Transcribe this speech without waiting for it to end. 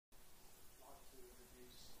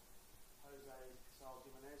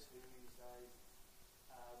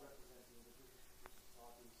representing the British Computer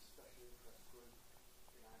Society's Special Interest Group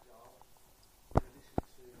in Agile. In addition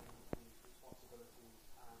to his responsibilities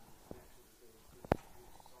and connections with the British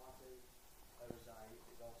Computer Society, Jose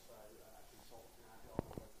is also a consultant in Agile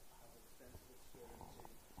and has extensive experience in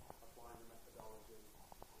applying the methodology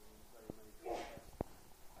in very many contexts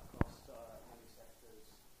across many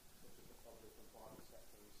sectors, such as the public and private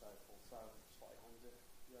sector and so forth. So, slightly hand it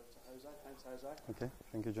over to Jose. Thanks, Jose. Okay,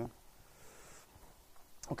 thank you, John.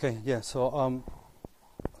 Okay, yeah, so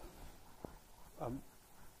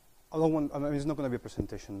I don't want, I mean, it's not going to be a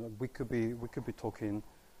presentation. We could be talking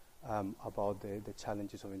about the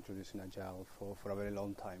challenges of introducing Agile for a very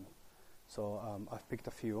long time. So I've picked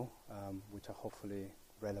a few which are hopefully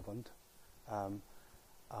relevant, and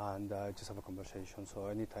just have a conversation. So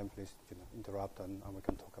anytime, please, interrupt and we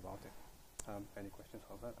can talk about it. Any questions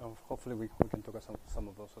on that? Hopefully we can talk about some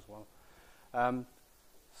of those as well.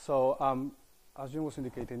 As John was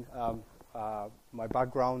indicating, my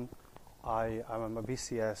background, I am a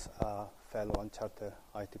BCS fellow and charter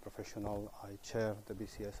IT professional. I chair the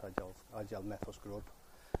BCS Agile Methods Group.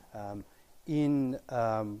 In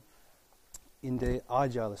the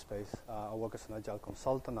Agile space, I work as an Agile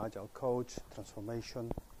consultant, Agile coach,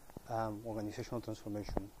 transformation, organizational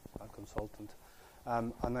transformation consultant.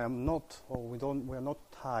 And I am not, we are not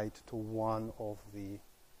tied to one of the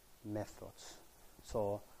methods.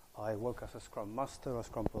 So I work as a Scrum Master, a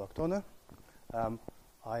Scrum Product Owner.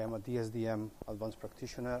 I am a DSDM Advanced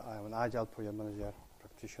Practitioner. I am an Agile Project Manager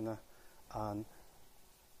Practitioner. And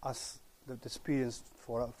as the experience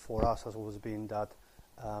for us has always been that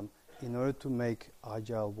in order to make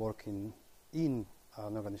Agile work in an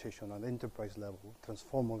organization at enterprise level,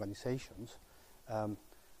 transform organizations,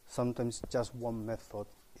 sometimes just one method,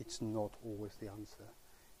 it's not always the answer.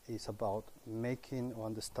 It's about making or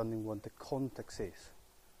understanding what the context is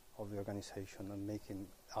of the organization and making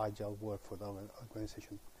Agile work for the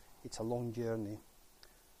organization. It's a long journey,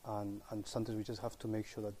 and sometimes we just have to make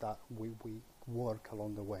sure that we work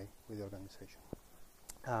along the way with the organization.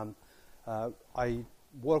 I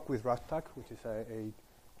work with RATAC, which is a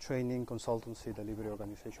training consultancy delivery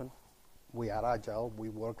organization. We are Agile. We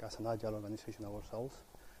work as an Agile organization ourselves.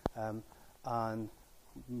 And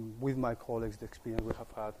with my colleagues, the experience we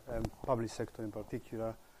have had, public sector in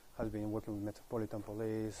particular, has been working with Metropolitan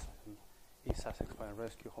Police, East Sussex Fire and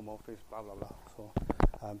Rescue, Home Office, blah, blah, blah. So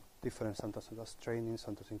different centers as training,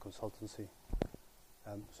 centers in consultancy.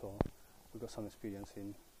 So we've got some experience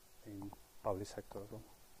in public sector as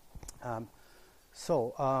well.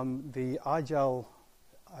 The Agile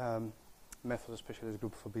Methods Specialist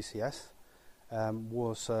Group for BCS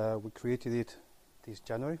we created it this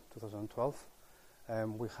January 2012.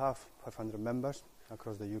 We have 500 members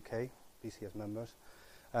across the UK, BCS members.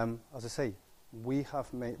 As I say, we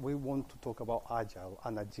want to talk about Agile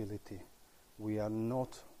and agility. We are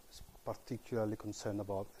not particularly concerned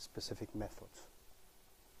about specific methods.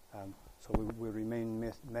 So we remain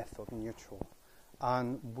method neutral.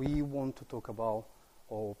 And we want to talk about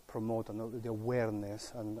or promote the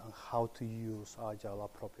awareness and how to use Agile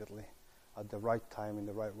appropriately at the right time in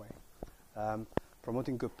the right way.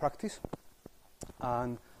 Promoting good practice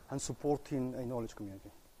and supporting a knowledge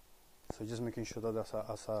community. So just making sure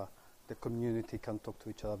that the community can talk to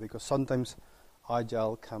each other, because sometimes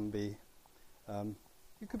Agile can be,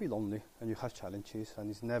 you could be lonely and you have challenges,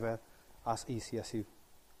 and it's never as easy as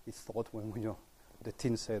it's thought when the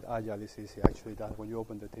team said Agile is easy. Actually, that when you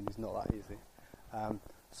open the team, it's not that easy.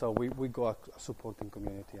 So we go a supporting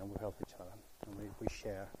community and we help each other, and we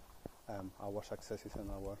share our successes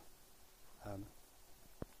and our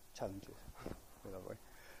challenges. That way.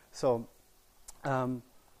 So.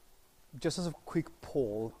 Just as a quick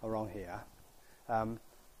poll around here,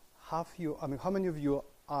 how many of you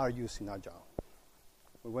are using Agile?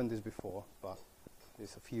 We went this before, but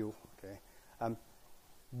there's a few. Okay.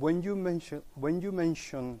 When you mention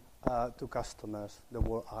to customers the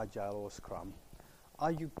word Agile or Scrum,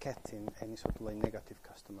 are you getting any sort of negative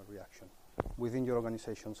customer reaction within your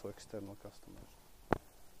organizations or external customers?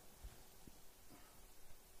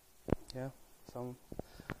 Yeah, some.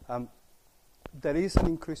 There is an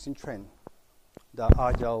increasing trend that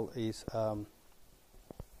Agile is.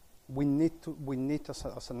 We need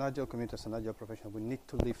as an Agile community, as an Agile professional, we need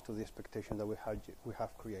to live to the expectation that we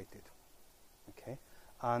have created. Okay,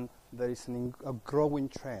 and there is a growing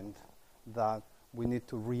trend that we need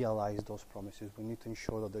to realize those promises. We need to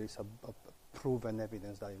ensure that there is a proven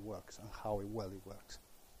evidence that it works and how well it works.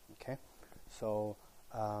 Okay, so.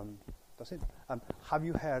 That's it. Have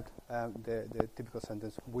you heard the typical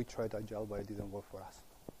sentence, we tried Agile but it didn't work for us,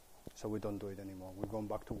 so we don't do it anymore. We're going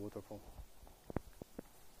back to waterfall.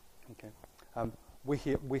 Okay.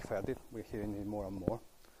 We've heard it. We're hearing it more and more.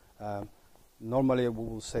 Normally, we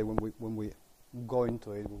will say when we go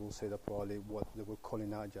into it, we will say that probably what they were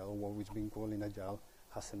calling Agile, or what we've been calling Agile,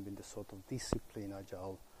 hasn't been the sort of discipline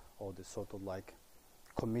Agile, or the sort of like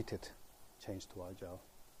committed change to Agile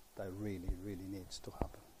that really, really needs to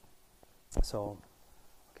happen. So,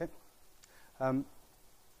 okay.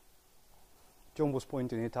 John was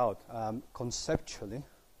pointing it out. Conceptually,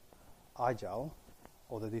 Agile,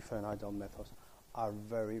 or the different Agile methods, are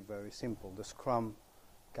very, very simple. The Scrum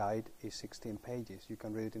guide is 16 pages. You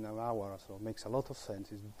can read it in an hour or so. It makes a lot of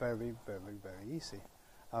sense. It's very, very, very easy.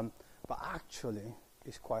 But actually,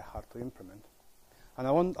 it's quite hard to implement. And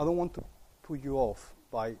I don't want to put you off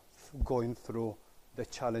by going through the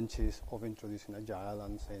challenges of introducing Agile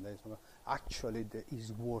and saying that actually it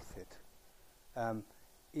is worth it.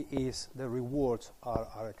 The rewards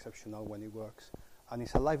are exceptional when it works. And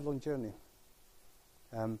it's a lifelong journey.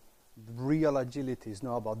 Real agility is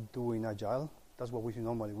not about doing Agile. That's what we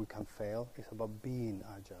can fail. It's about being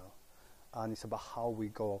Agile. And it's about how we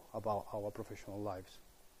go about our professional lives.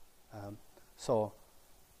 So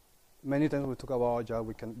many times we talk about Agile,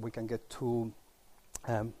 we can get too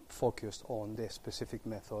focused on the specific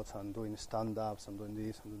methods and doing stand-ups and doing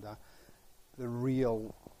this and doing that. The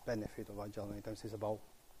real benefit of Agile many times is about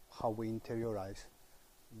how we interiorize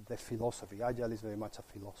the philosophy. Agile is very much a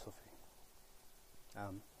philosophy,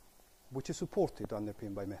 which is supported and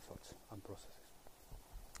underpinned by methods and processes.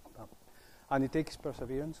 And it takes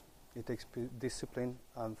perseverance, it takes discipline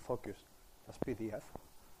and focus. That's PDF,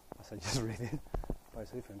 as I just read it, but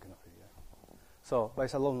it's a different kind of PDF. So, but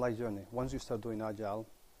it's a long life journey. Once you start doing Agile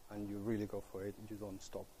and you really go for it, you don't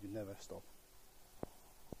stop, you never stop.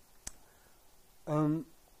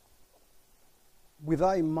 With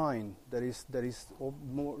that in mind, there is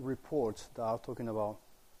more reports that are talking about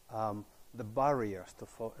the barriers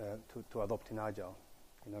to adopting Agile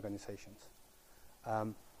in organizations,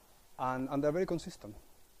 and they're very consistent.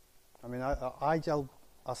 I mean, Agile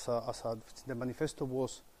the manifesto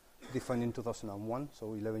was defined in 2001,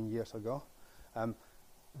 so 11 years ago.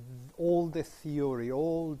 All the theory,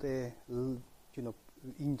 all the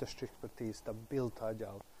industry expertise that built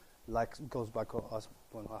Agile, goes back as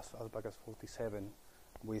back as 47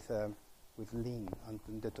 with Lean and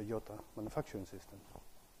the Toyota manufacturing system.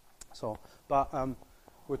 So, but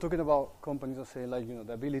we're talking about companies that say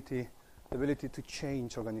the ability to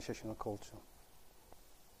change organizational culture.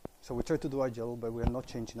 So we try to do Agile, but we are not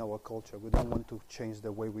changing our culture. We don't want to change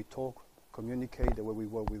the way we talk, communicate, the way we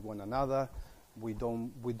work with one another. We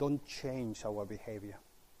don't change our behavior,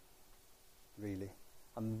 really.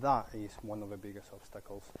 And that is one of the biggest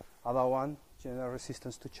obstacles. Other one, general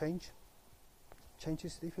resistance to change. Change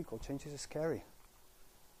is difficult. Change is scary.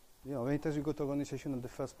 Many times you go to an organization and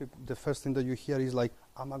the first thing that you hear is like,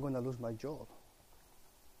 am I going to lose my job?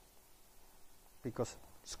 Because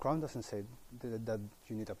Scrum doesn't say that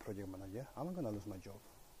you need a project manager. Am I going to lose my job?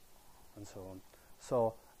 And so on.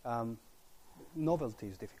 So novelty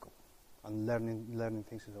is difficult, and learning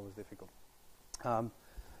things is always difficult.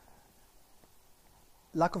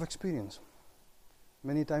 Lack of experience.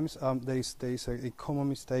 Many times there is a common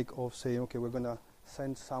mistake of saying, okay, we're going to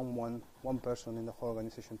send one person in the whole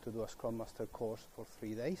organization to do a Scrum Master course for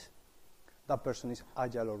 3 days. That person is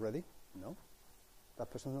Agile already? No.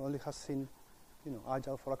 That person only has seen,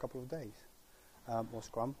 Agile for a couple of days, or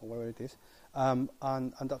Scrum, or whatever it is, and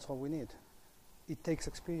that's all we need. It takes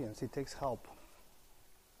experience. It takes help.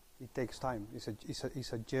 It takes time. It's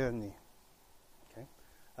a journey. Okay.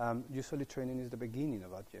 Usually, training is the beginning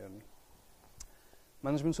of that journey.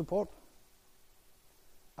 Management support,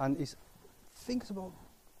 and think about.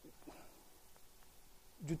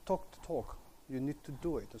 You talk to talk. You need to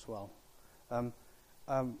do it as well.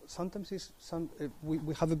 Sometimes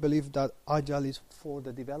we have a belief that Agile is for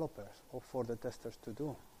the developers or for the testers to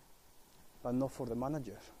do, but not for the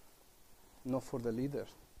managers, not for the leaders.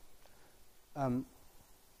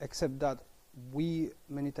 Except that we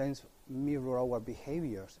many times mirror our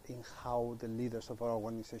behaviors in how the leaders of our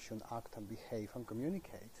organization act and behave and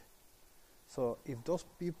communicate. So if those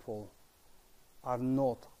people are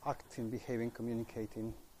not acting, behaving,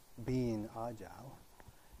 communicating, being Agile,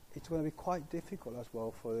 it's going to be quite difficult as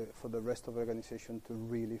well for the rest of the organization to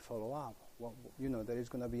really follow up. There is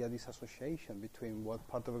going to be a disassociation between what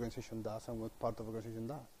part of the organization does and what part of the organization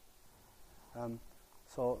does.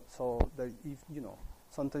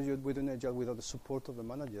 Sometimes we're doing Agile without the support of the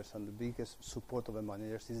managers, and the biggest support of the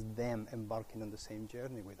managers is them embarking on the same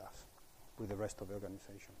journey with us, with the rest of the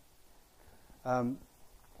organization.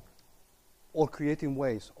 Or creating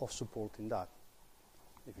ways of supporting that,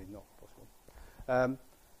 if it's not possible.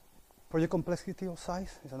 Project complexity or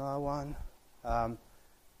size is another one.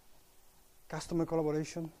 Customer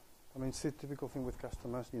collaboration. I mean, it's a typical thing with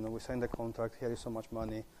customers. You know, we sign the contract, here is so much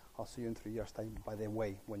money, I'll see you in 3 years' time. By the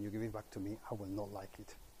way, when you give it back to me, I will not like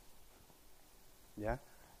it. Yeah?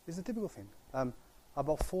 It's a typical thing.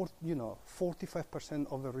 About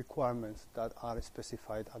 45% of the requirements that are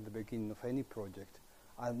specified at the beginning of any project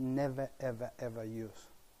are never, ever, ever used.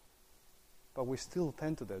 But we still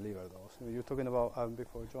tend to deliver those. You know, you're talking about,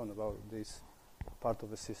 before John, about this part of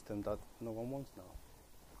the system that no one wants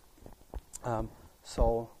now.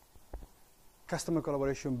 So customer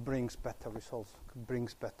collaboration brings better results,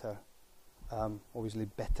 brings better, obviously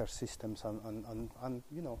better systems and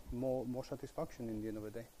you know, more satisfaction in the end of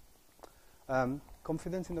the day.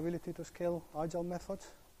 Confidence in the ability to scale Agile methods.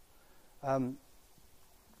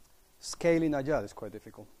 Scaling Agile is quite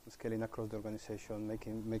difficult. Scaling across the organization,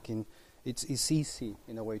 making it's easy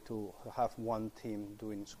in a way to have one team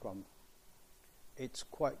doing Scrum. It's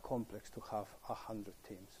quite complex to have 100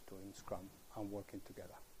 teams doing Scrum and working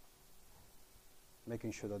together.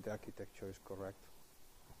 Making sure that the architecture is correct,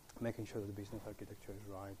 making sure that the business architecture is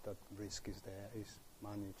right, that risk is there, is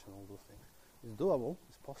managed, and all those things. It's doable,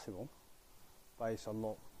 it's possible, but it's a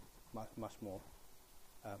lot, much more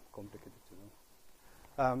complicated to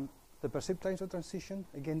do. The perceived times of transition,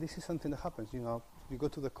 again, this is something that happens. You know, you go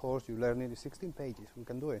to the course, you learn it, it's 16 pages, we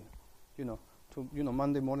can do it. You know,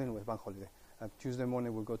 Monday morning was bank holiday, and Tuesday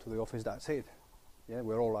morning we'll go to the office, that's it. Yeah,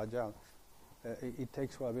 we're all Agile. It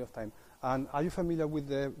takes quite a bit of time. And are you familiar with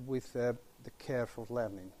the curve of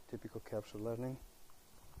learning, typical curves of learning?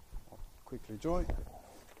 I'll quickly draw it.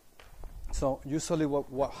 So usually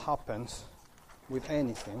what happens with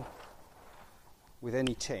anything, with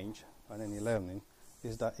any change and any learning,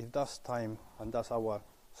 is that if that's time and that's our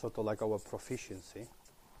sort of like our proficiency,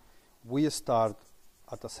 we start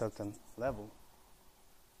at a certain level.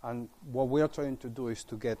 And what we are trying to do is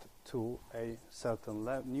to get to a certain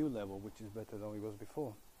new level, which is better than it was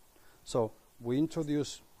before. So we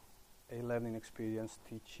introduce a learning experience,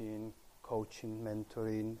 teaching, coaching,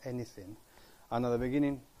 mentoring, anything. And at the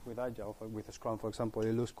beginning, with Agile, with Scrum, for example,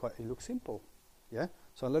 it looks simple. Yeah.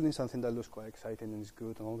 So I'm learning something that looks quite exciting and is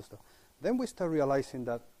good and all this stuff. Then we start realizing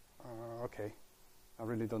that, okay, I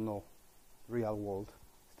really don't know. Real world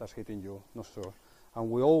starts hitting you, not sure.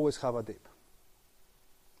 And we always have a dip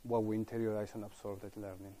where we interiorize and absorb that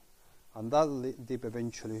learning. And that dip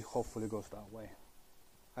eventually, hopefully, goes that way.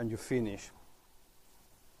 And you finish,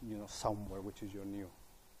 you know, somewhere, which is your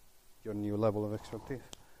new level of expertise.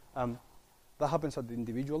 That happens at the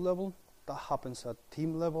individual level, that happens at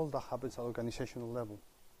team level, that happens at organizational level.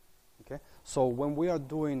 Okay? So when we are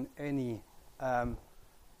doing any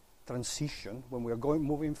transition, when we are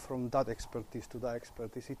moving from that expertise to that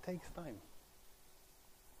expertise, it takes time.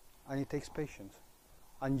 And it takes patience.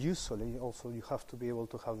 And usually, also, you have to be able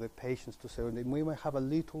to have the patience to say, we might have a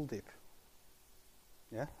little dip.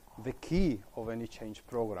 Yeah? The key of any change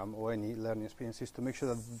program or any learning experience is to make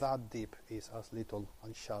sure that that dip is as little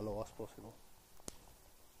and shallow as possible.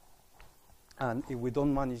 And if we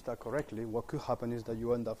don't manage that correctly, what could happen is that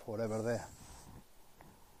you end up forever there.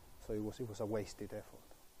 So it was a wasted effort,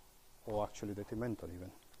 or actually detrimental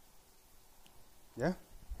even. Yeah?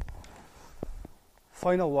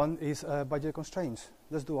 Final one is budget constraints.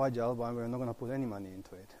 Let's do Agile, but we're not going to put any money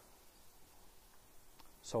into it.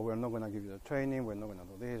 So we're not going to give you the training, we're not going to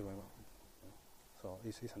do this. So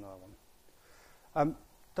it's another one.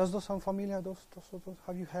 Does those sound familiar? Those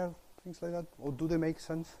have you heard things like that? Or do they make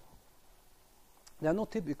sense? They are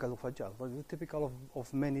not typical of Agile, but they're typical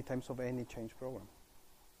of many times of any change program.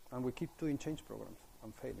 And we keep doing change programs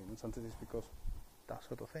and failing, and sometimes it's because that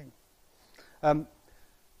sort of thing.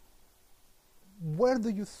 Where do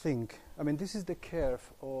you think, I mean, this is the curve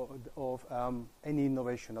of any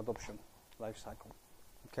innovation adoption life cycle.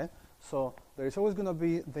 Okay? So there is always going to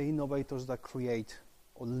be the innovators that create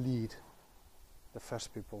or lead the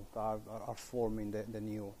first people that are forming the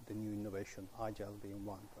new innovation, Agile being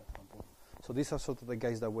one, for example. So these are sort of the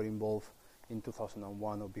guys that were involved in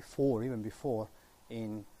 2001 or before, even before,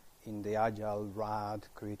 in the Agile RAD,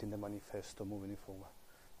 creating the manifesto, moving it forward.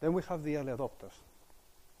 Then we have the early adopters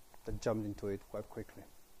that jumped into it quite quickly.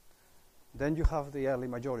 Then you have the early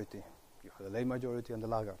majority. You have the late majority and the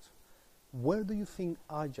laggards. Where do you think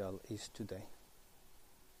Agile is today?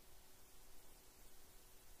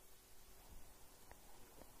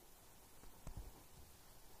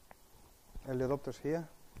 Early adopters here.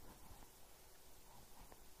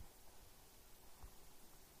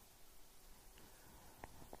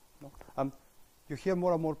 No? You hear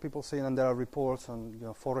more and more people saying, and there are reports,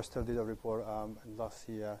 and Forrester did a report last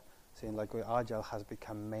year saying like Agile has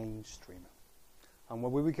become mainstream. And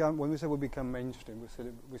when we say we become mainstream,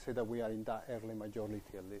 we say that we are in that early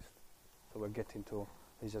majority at least. So we're getting to,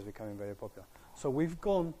 it's just becoming very popular. So we've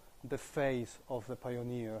gone the phase of the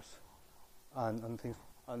pioneers and things,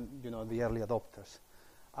 and the early adopters.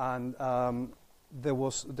 And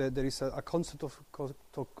there is a concept of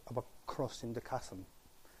talk about crossing the chasm.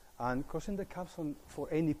 And crossing the chasm for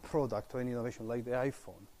any product or any innovation like the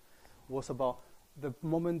iPhone was about the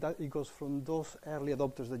moment that it goes from those early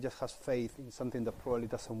adopters that just has faith in something that probably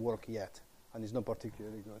doesn't work yet and is not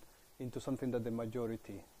particularly good, into something that the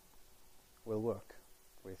majority will work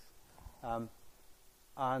with.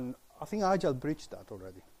 And I think Agile bridged that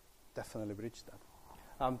already, definitely bridged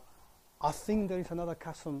that. I think there is another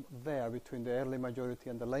chasm there between the early majority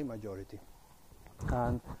and the late majority.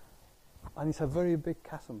 And it's a very big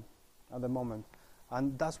chasm at the moment.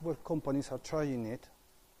 And that's where companies are trying it,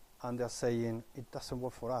 and they're saying, it doesn't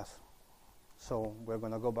work for us. So we're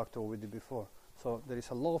going to go back to what we did before. So there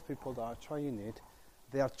is a lot of people that are trying it.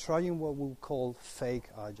 They are trying what we call fake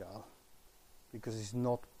Agile, because it's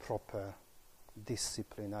not proper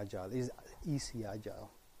discipline Agile. It's easy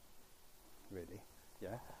Agile, really.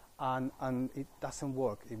 Yeah. And it doesn't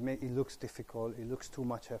work. It looks difficult. It looks too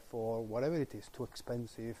much effort. Whatever it is, too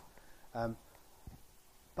expensive.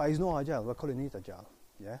 But it's not Agile. We're calling it Agile.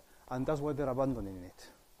 Yeah, and that's why they're abandoning it.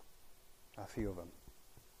 A few of them.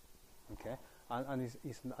 Okay, and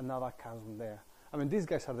it's another chasm there. I mean, these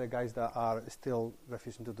guys are the guys that are still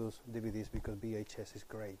refusing to do DVDs because VHS is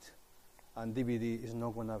great, and DVD is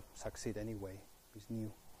not going to succeed anyway. It's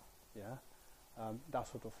new. Yeah, that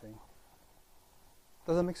sort of thing.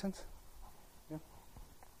 Does that make sense? Yeah.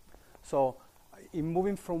 So, in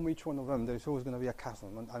moving from each one of them, there is always going to be a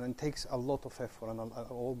chasm, and it takes a lot of effort and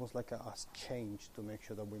almost like a change to make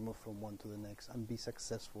sure that we move from one to the next and be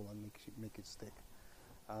successful and make it stick.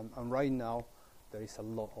 And right now, there is a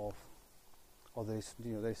lot of, or there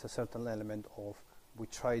is a certain element of, we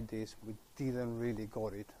tried this, we didn't really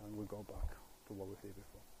got it, and we go back to what we did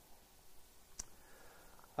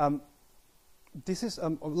before. This is,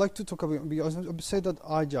 I'd like to talk about, because I would say that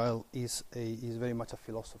Agile is very much a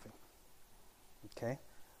philosophy. Okay,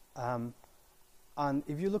 and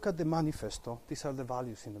if you look at the manifesto, these are the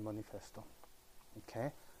values in the manifesto.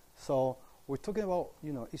 Okay, so we're talking about,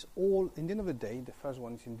 it's all, in the end of the day, the first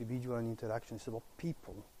one is individual and interaction. It's about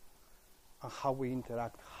people and how we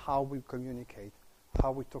interact, how we communicate,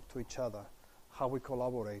 how we talk to each other, how we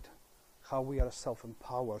collaborate, how we are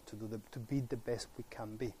self-empowered to be the best we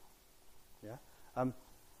can be. Yeah.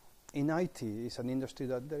 In IT, it's an industry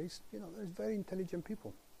that there's very intelligent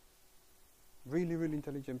people. Really, really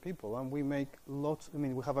intelligent people, and we make lots. I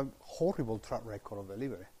mean, we have a horrible track record of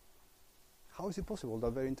delivery. How is it possible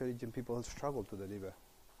that very intelligent people struggle to deliver?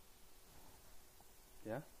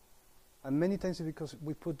 Yeah, and many times it's because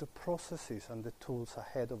we put the processes and the tools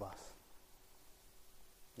ahead of us.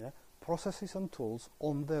 Yeah, processes and tools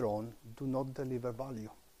on their own do not deliver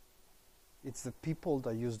value. It's the people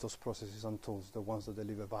that use those processes and tools, the ones that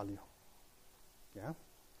deliver value. Yeah,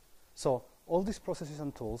 so all these processes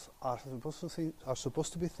and tools are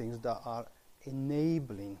supposed to be things that are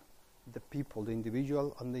enabling the people, the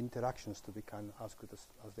individual, and the interactions to become as good as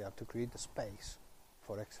they are, to create the space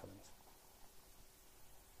for excellence.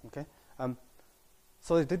 Okay?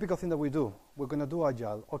 So the typical thing that we do, we're going to do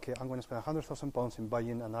Agile. Okay, I'm going to spend £100,000 in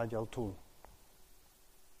buying an Agile tool.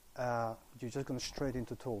 You're just going straight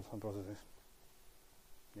into tools and processes.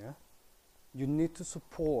 Yeah? You need to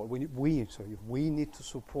support, we need to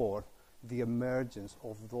support the emergence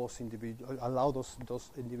of those individuals, allow those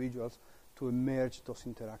individuals to emerge those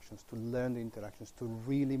interactions, to learn the interactions, to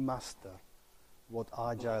really master what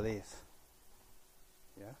Agile is.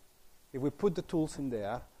 Yeah? If we put the tools in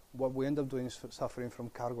there, what we end up doing is suffering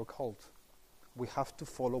from cargo cult. We have to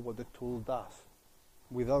follow what the tool does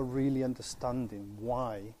without really understanding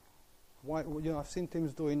why. I've seen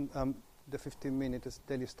teams doing the 15 minutes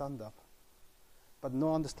daily stand-up, but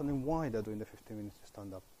not understanding why they're doing the 15 minutes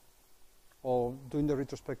stand-up. Or doing the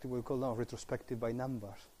retrospective, we call now retrospective by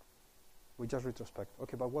numbers. We just retrospect.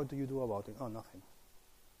 Okay, but what do you do about it? Oh, nothing.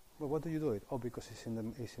 Well, what do you do it? Oh, because it's in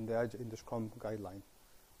the Scrum guideline.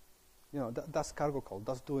 That's cargo cult.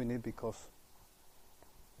 That's doing it because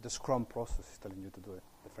the Scrum process is telling you to do it,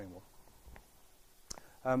 the framework.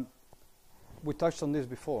 We touched on this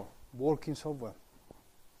before. Working software.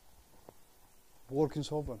 Working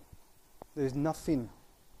software. There is nothing.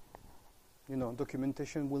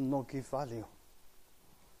 Documentation will not give value.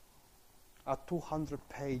 A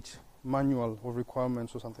 200-page manual or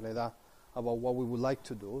requirements or something like that about what we would like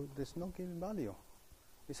to do, there's not giving value.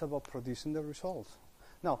 It's about producing the results.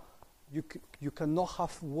 Now, you cannot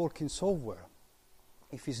have working software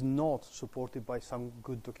if it's not supported by some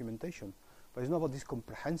good documentation. But it's not about this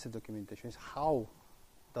comprehensive documentation, it's how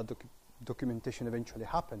that documentation eventually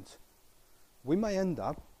happens. We might end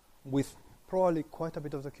up with probably quite a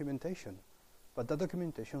bit of documentation, but that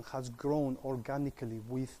documentation has grown organically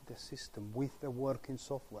with the system, with the working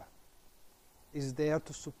software. It's there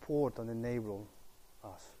to support and enable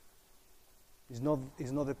us. It's not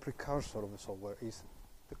the precursor of the software, it's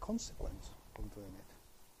the consequence of doing it.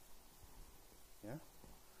 Yeah?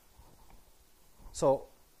 So,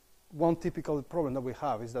 one typical problem that we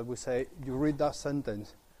have is that we say, you read that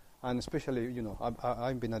sentence, and especially,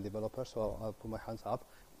 I've been a developer, so I'll put my hands up.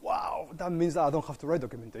 Wow, that means that I don't have to write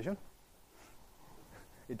documentation.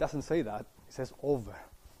 It doesn't say that. It says over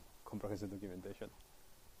comprehensive documentation.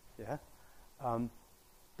 Yeah?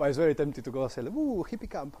 But it's very tempting to go and say, ooh, hippie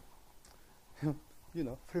camp.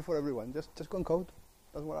 Free for everyone. Just go and code.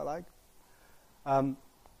 That's what I like.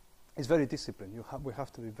 It's very disciplined. We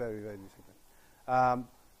have to be very, very disciplined.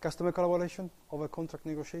 Customer collaboration over contract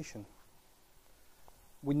negotiation.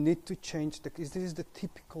 We need to change this is the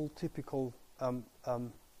typical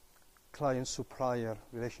client-supplier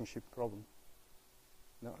relationship problem.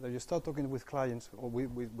 Now, that you start talking with clients, or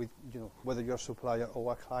with whether you're a supplier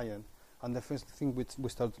or a client, and the first thing we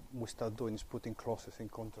start doing is putting clauses in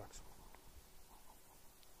contracts.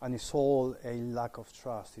 And it's all a lack of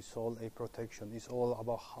trust. It's all a protection. It's all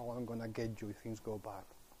about how I'm going to get you if things go bad.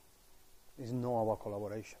 It's not about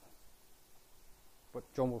collaboration. What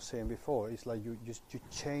John was saying before, it's like you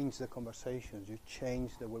change the conversations, you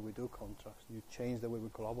change the way we do contracts, you change the way we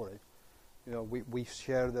collaborate. We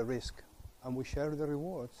share the risk and we share the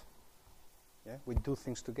rewards. Yeah, we do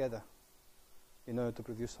things together in order to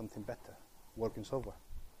produce something better, working software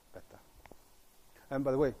better. And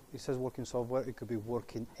by the way, it says working software, it could be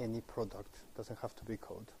working any product, it doesn't have to be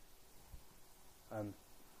code.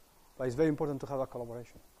 But it's very important to have a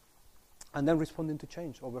collaboration. And then responding to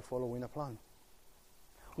change over following a plan.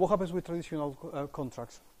 What happens with traditional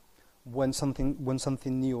contracts when something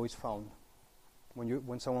new is found?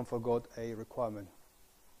 When someone forgot a requirement?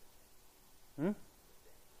 You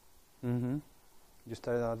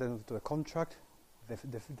start adding to a contract,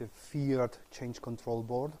 the feared change control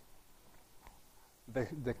board,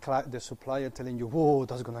 the supplier telling you, whoa,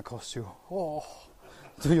 that's going to cost you. Oh,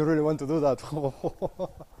 do you really want to do that?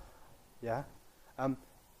 Yeah.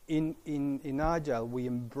 In Agile, we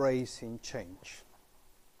embrace in change.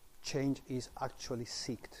 Change is actually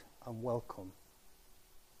sought and welcome.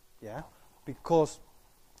 Yeah, because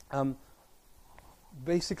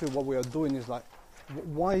basically what we are doing is like,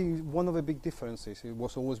 why one of the big differences, it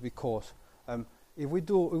was always because if we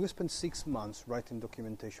spend 6 months writing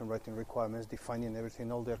documentation, writing requirements, defining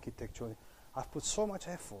everything, all the architecture, I've put so much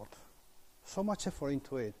effort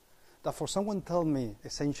into it, that for someone to tell me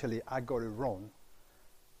essentially I got it wrong,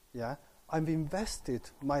 yeah, I've invested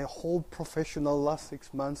my whole professional last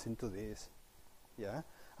 6 months into this, yeah,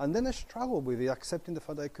 and then I struggle with it, accepting the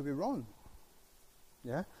fact that I could be wrong,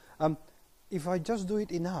 yeah. If I just do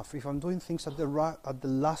it enough, if I'm doing things at the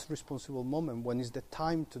last responsible moment when it's the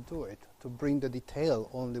time to do it, to bring the detail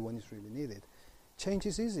only when it's really needed, change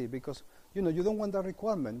is easy because you don't want that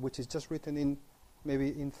requirement which is just written in maybe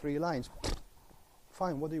in 3 lines.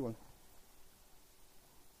 Fine, what do you want?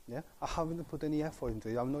 Yeah, I haven't put any effort into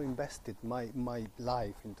it. I've not invested my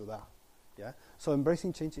life into that. Yeah, so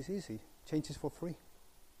embracing change is easy. Change is for free.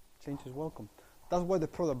 Change is welcome. That's why the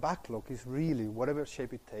product backlog is really whatever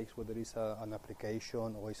shape it takes, whether it's an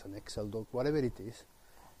application or it's an Excel doc, whatever it is,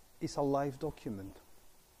 it's a live document.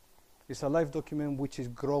 It's a live document which is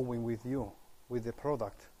growing with you, with the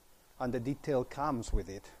product, and the detail comes with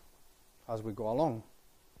it as we go along.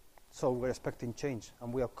 So we're expecting change,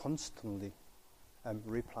 and we are constantly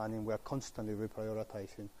replanning, we are constantly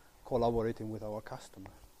reprioritizing, collaborating with our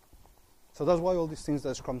customers. So that's why all these things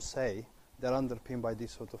that Scrum say, they're underpinned by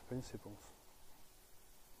these sort of principles.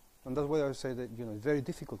 And that's why I say that it's very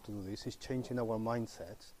difficult to do this. It's changing our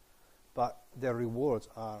mindsets, but the rewards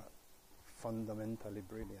are fundamentally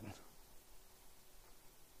brilliant.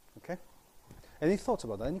 Okay? Any thoughts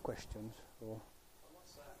about that? Any questions? Or? I want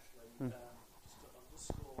to say actually, just to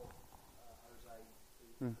underscore Jose,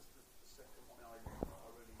 the second one, I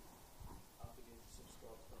really am beginning to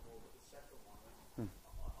subscribe to the more, but the second one,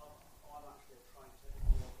 I'm actually a trained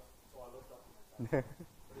technical author, so I love documentation.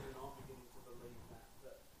 But even I'm beginning to believe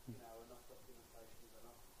that enough documentation is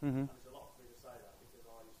enough. And there's a lot for me to say that because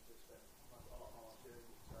I used to spend a lot of my life doing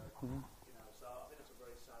it. So, so I think that's a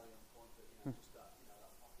very salient point that, just that, that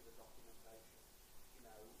popular documentation,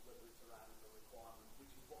 whether it's around the requirement, which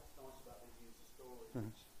is what's nice about these user stories,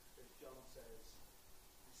 which, as John says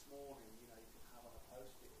this morning, you can have on a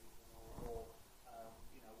post-it even, or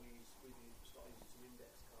an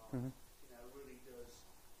index card, Mhm. really does.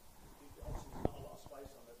 Obviously, there's not a lot of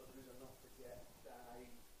space on there, but there is enough to get down a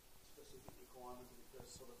specific requirement, and it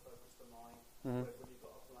does sort of focus the mind. Mhm. Whereas when you've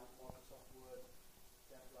got a blank Microsoft Word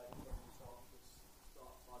template in front of yourself, you can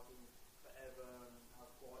start typing forever and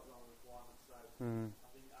have quite long requirements. So Mhm. I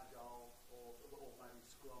think Agile or maybe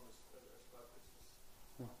Scrum as focused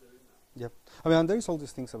on doing that. Yep. I mean, and there is all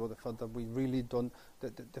these things about the fact that we really don't.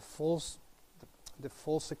 The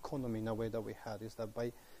false economy in a way that we had is that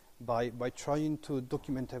by trying to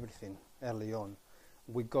document everything early on,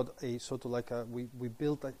 we got a sort of like we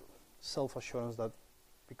built a self-assurance that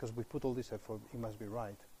because we put all this effort, it must be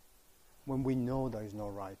right. When we know there is no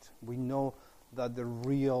right, we know that the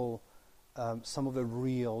real some of the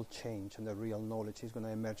real change and the real knowledge is going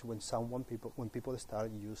to emerge when people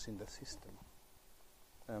start using the system.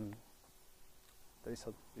 There is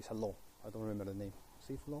a law. I don't remember the name.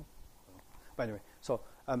 Safe law. But anyway, so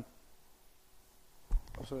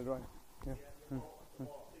absolutely right. Yeah. To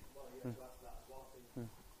add to that as well, I think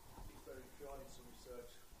it's very true. I did some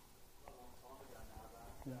research a long time ago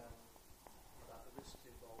now about the risks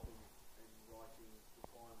involved in writing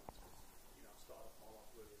requirements. Because I started my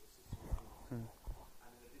life really as a system engineer,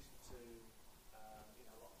 and in addition to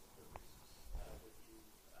lots of the risks that you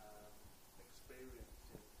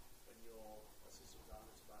experience when you're a systems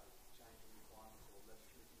analyst about changing requirements or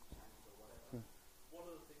legislative changes or whatever. One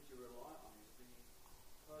of the things you rely on is the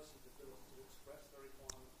person's ability to express their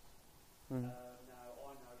requirements. Now,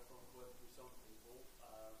 I know from working with some people,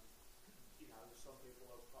 some people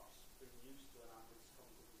have perhaps been used to an analyst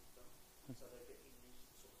coming to visit them, so they're getting used to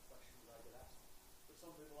the sort of questions they get asked. But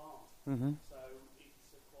some people aren't. Mm-hmm. So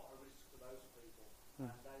it's quite a risk for those people,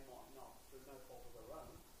 and they might not, through no fault of their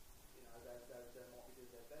own, they might be doing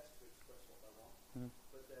their best to express what they want,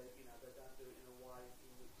 but they don't do it in a way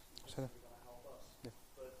in which is going to help us. Yeah.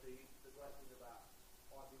 But the great thing about,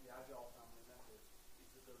 I think, the Agile family method is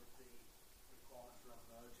that the requirements are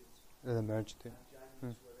emergent. It emerged. Yeah. And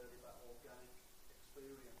James were there about organic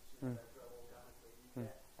experience, they grow organically. You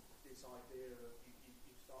get this idea of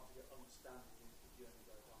you start to get understanding as the journey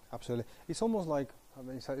goes on. Absolutely. It's almost like,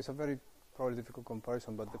 it's a very probably difficult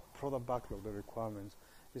comparison, but the product backlog, the requirements,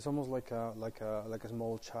 is almost like a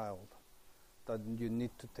small child that you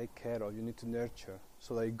need to take care of, you need to nurture,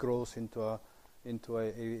 so that it grows into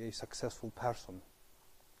a successful person.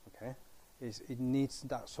 Okay, it needs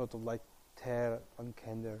that sort of like care and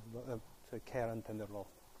tender love.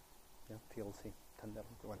 Yeah, TLC, tender,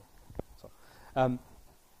 whatever. So, I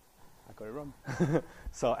got it wrong.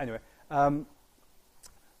 So anyway,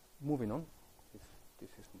 moving on. If this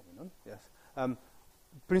is moving on, yes.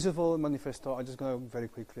 Principle manifesto. I'm just going to very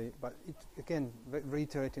quickly, but it again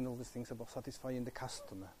reiterating all these things about satisfying the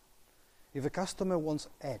customer. If a customer wants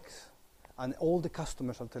X, and all the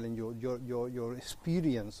customers are telling you your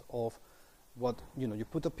experience of what you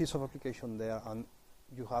put a piece of application there, and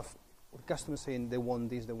you have customers saying they want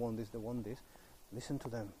this, they want this, they want this. Listen to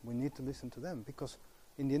them. We need to listen to them, because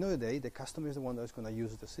in the end of the day, the customer is the one that's going to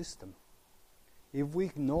use the system. If we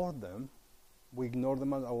ignore them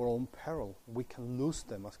at our own peril. We can lose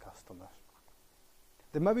them as customers.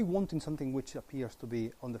 They might be wanting something which appears to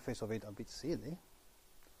be, on the face of it, a bit silly,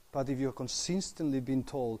 but if you're consistently being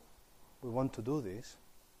told, we want to do this,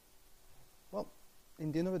 well,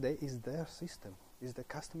 in the end of the day, it's their system. Is the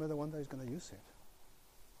customer the one that is going to use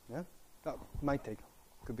it? Yeah? That might take,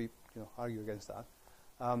 could be, argue against that.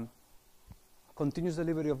 Continuous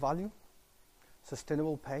delivery of value,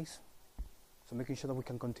 sustainable pace, so making sure that we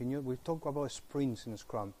can continue. We talk about sprints in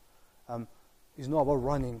Scrum. It's not about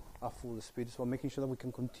running at full speed, it's about making sure that we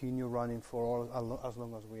can continue running for as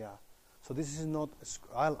long as we are. So this is not,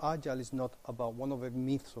 Agile is not about, one of the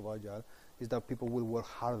myths of Agile is that people will work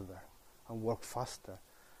harder and work faster.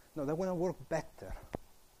 No, they want to work better.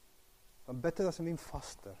 And better doesn't mean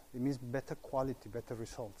faster. It means better quality, better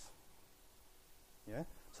results. Yeah?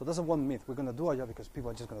 So that's one myth. We're going to do Agile because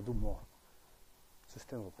people are just going to do more.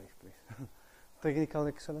 Sustainable pace, please. Technical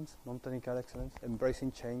excellence, non-technical excellence,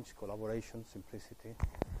 embracing change, collaboration, simplicity,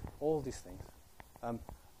 all these things.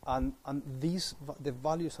 And these, the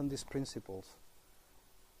values and these principles,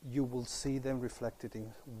 you will see them reflected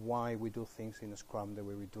in why we do things in Scrum the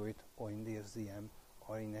way we do it, or in the SDM,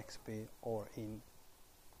 or in XP, or in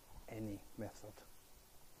any method.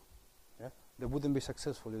 Yeah? They wouldn't be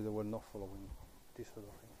successful if they were not following this sort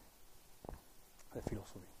of thing. The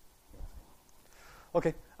philosophy.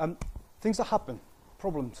 Okay, things that happen,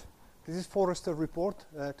 problems. This is Forrester report,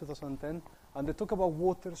 2010, and they talk about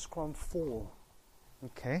water Scrum fall.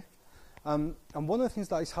 Okay, and one of the things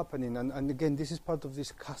that is happening, and again, this is part of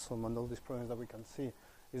this chasm and all these problems that we can see,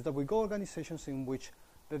 is that we got organizations in which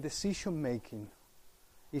the decision making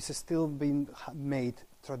is still being made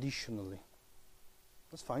traditionally.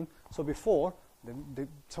 That's fine. So before,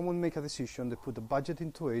 someone make a decision, they put the budget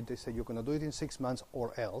into it, they say you're going to do it in 6 months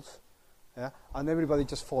or else, yeah? And everybody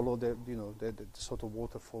just follow the sort of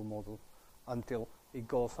waterfall model until it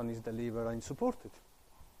goes and is delivered and supported.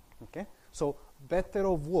 Okay? So better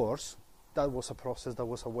or worse, that was a process, that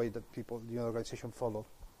was a way that people, the organization followed.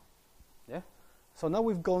 Yeah? So now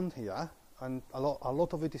we've gone here, and a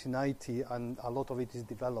lot of it is in IT and a lot of it is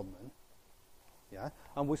development. Yeah?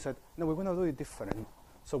 And we said, no, we're going to do it different.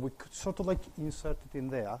 So we could sort of like insert it in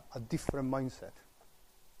there, a different mindset,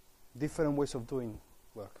 different ways of doing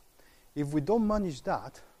work. If we don't manage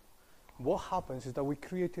that, what happens is that we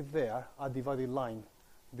created there a divided line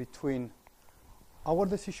between our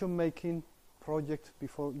decision-making, project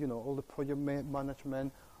before, all the project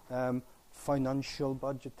management, financial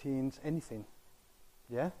budgeting, anything.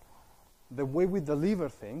 Yeah? The way we deliver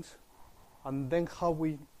things, and then how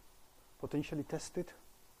we potentially test it,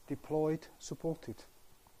 deploy it, support it.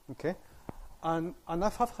 Okay? And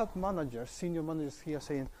I've had managers, senior managers here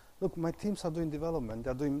saying, look, my teams are doing development,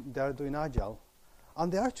 they're doing Agile.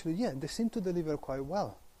 And they actually, they seem to deliver quite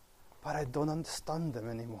well. But I don't understand them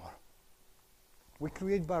anymore. We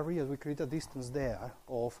create barriers, we create a distance there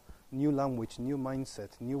of new language, new mindset,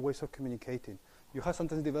 new ways of communicating. You have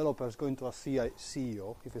sometimes developers going to a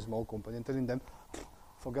CEO, if it's a small company, and telling them,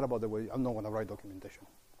 forget about the way, I'm not going to write documentation.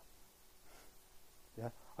 Yeah,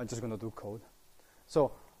 I'm just going to do code.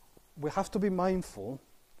 So we have to be mindful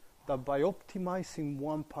that by optimizing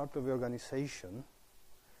one part of the organization,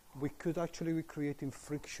 we could actually be creating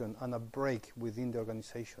friction and a break within the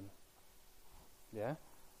organization. Yeah?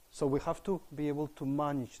 So we have to be able to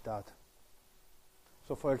manage that.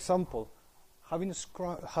 So for example,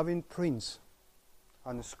 having Prince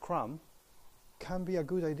and Scrum can be a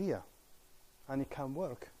good idea, and it can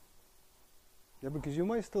work. Yeah, because you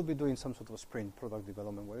might still be doing some sort of sprint product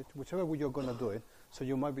development, whichever way you're going to do it, so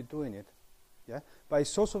you might be doing it. Yeah? But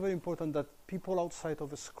it's also very important that people outside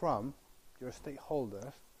of Scrum, your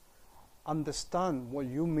stakeholders, understand what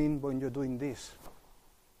you mean when you're doing this.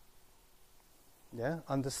 Yeah?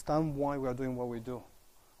 Understand why we are doing what we do.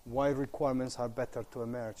 Why requirements are better to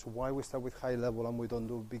emerge. Why we start with high level and we don't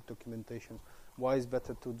do big documentations. Why it's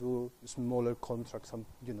better to do smaller contracts and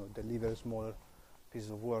deliver smaller pieces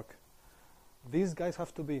of work. These guys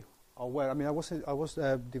have to be aware. I mean, I was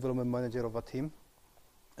a development manager of a team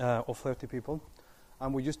of 30 people,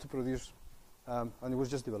 and we used to produce, and it was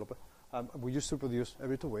just developer. We used to produce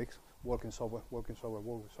every 2 weeks, working software.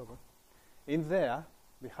 In there,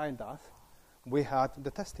 behind us, we had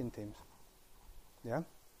the testing teams, yeah?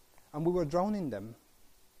 And we were drowning them.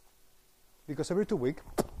 Because every 2 weeks,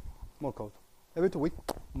 more code. Every 2 weeks,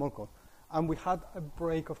 more code. And we had a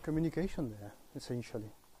break of communication there,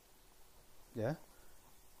 essentially. Yeah?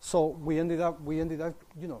 So we ended up,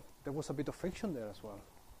 there was a bit of friction there as well.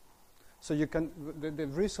 So you can, the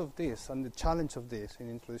risk of this and the challenge of this in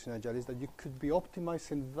introducing Agile is that you could be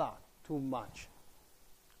optimizing that too much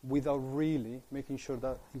without really making sure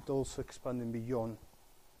that it's also expanding beyond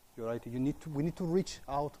your IT. We need to reach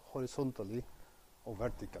out horizontally or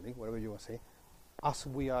vertically, whatever you want to say, as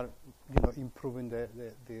we are improving the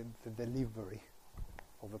delivery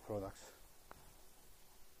of the products.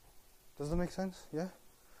 Does that make sense? Yeah?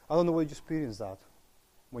 I don't know where you experience that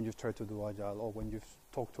when you try to do Agile or when you've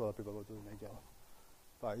talked to other people about doing Agile.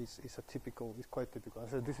 But it's quite typical. I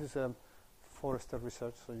said this is Forrester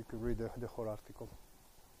research, so you could read the whole article.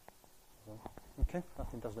 So, okay, I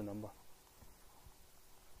think that's the number.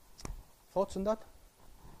 Thoughts on that?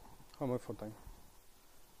 How much for time?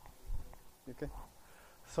 Okay.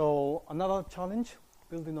 So another challenge,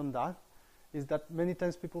 building on that, is that many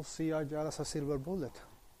times people see Agile as a silver bullet.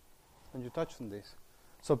 And you touched on this.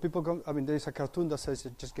 So people come, there is a cartoon that says,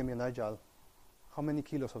 just give me an Agile. How many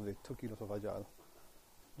kilos of it? 2 kilos of Agile.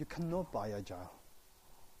 You cannot buy Agile.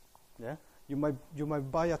 Yeah? You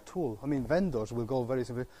might buy a tool. Vendors will go very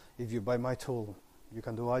simply, if you buy my tool, you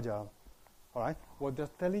can do Agile. All right? What they're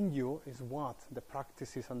telling you is what? The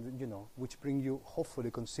practices and, which bring you,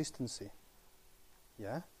 hopefully, consistency.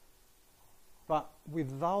 Yeah? But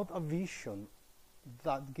without a vision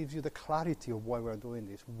that gives you the clarity of why we're doing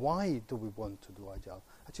this. Why do we want to do Agile?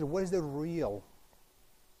 Actually, what is the real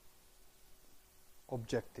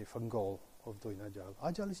objective and goal of doing Agile?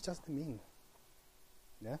 Agile is just the mean.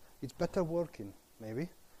 Yeah? It's better working, maybe.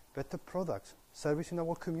 Better products. Servicing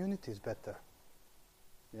our communities better.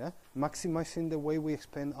 Yeah? Maximizing the way we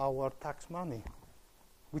spend our tax money.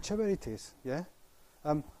 Whichever it is. Yeah?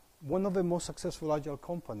 One of the most successful Agile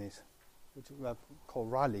companies, which we have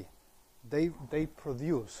called Rally, they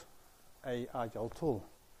produce a Agile tool.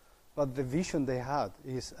 but the vision they had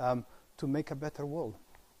is to make a better world.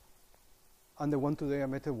 And they want to make a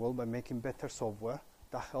better world by making better software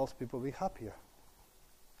that helps people be happier.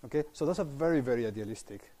 Okay, so that's a very, very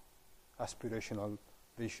idealistic, aspirational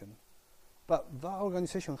vision. But that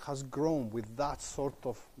organization has grown with that sort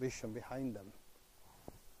of vision behind them.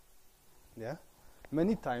 Yeah?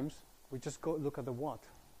 Many times, we just go look at the what.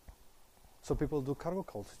 So people do cargo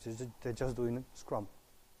calls. They're just doing Scrum,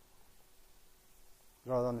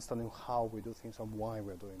 rather than understanding how we do things and why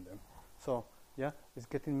we're doing them. So, yeah, it's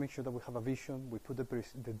make sure that we have a vision, we put the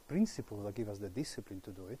principles that give us the discipline to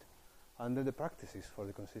do it, and then the practices for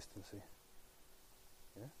the consistency.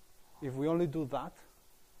 Yeah? If we only do that,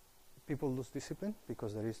 people lose discipline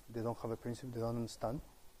because they don't have a principle, they don't understand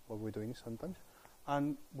what we're doing sometimes,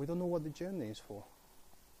 and we don't know what the journey is for.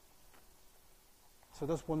 So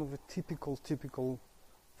that's one of the typical,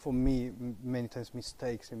 for me, many times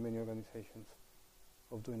mistakes in many organizations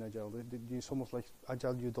of doing Agile. It's almost like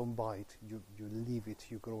Agile, you don't buy it, you live it,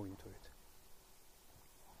 you grow into it.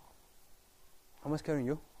 Am I scaring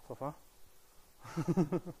you so far?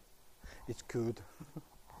 It's good.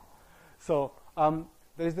 So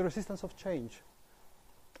there is the resistance of change.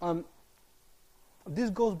 This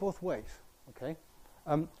goes both ways, okay?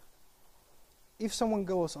 If someone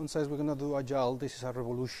goes and says we're going to do Agile, this is a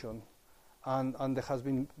revolution, and there has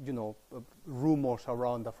been, rumors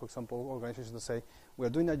around that, for example, organizations that say we're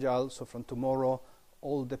doing Agile, so from tomorrow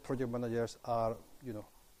all the project managers are,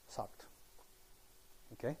 sacked.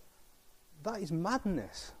 Okay, that is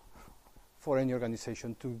madness for any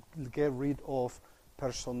organization to get rid of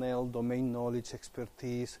personnel, domain knowledge,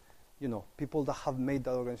 expertise, people that have made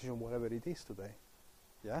that organization whatever it is today.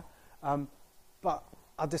 Yeah, but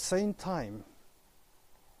at the same time,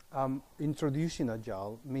 introducing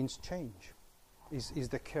Agile means change. Is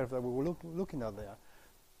the curve that we were looking at there.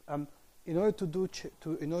 In order to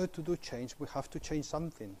do change, we have to change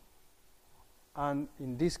something. And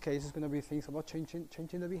in this case, it's going to be things about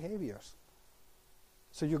changing the behaviors.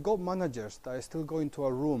 So you got managers that still go into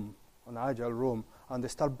a room, an Agile room, and they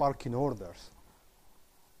start barking orders.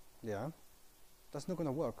 Yeah, that's not going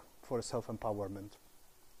to work for self-empowerment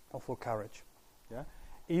or for courage. Yeah,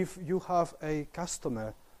 if you have a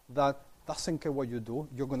customer that doesn't care what you do,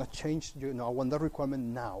 you're going to change. I want that requirement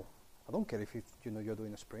now. I don't care if you're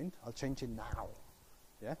doing a sprint. I'll change it now.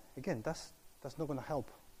 Yeah. Again, that's not going to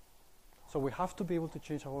help. So we have to be able to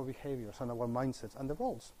change our behaviors and our mindsets and the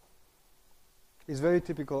roles. It's very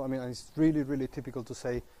typical. I mean, it's really, really typical to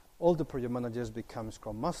say all the project managers become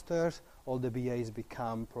Scrum Masters, all the BAs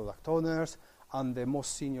become product owners, and the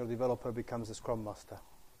most senior developer becomes the Scrum Master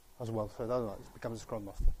as well. So it becomes a Scrum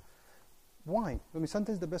Master. Why? I mean,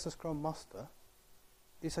 sometimes the best Scrum Master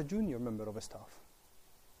is a junior member of a staff,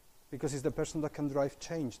 because it's the person that can drive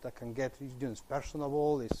change, that can get, it's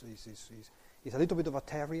personable, is a little bit of a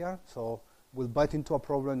terrier, so will bite into a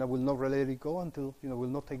problem and will not let it go until, will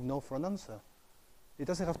not take no for an answer. It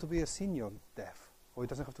doesn't have to be a senior dev, or it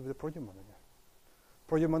doesn't have to be the project manager.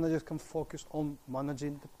 Project managers can focus on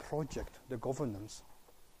managing the project, the governance,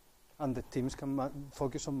 and the teams can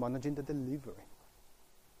focus on managing the delivery.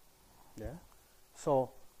 Yeah,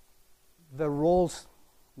 so the roles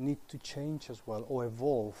need to change as well, or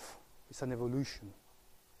evolve. It's an evolution.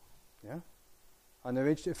 Yeah, and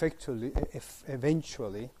eventually,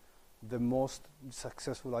 the most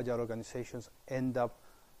successful Agile organizations end up.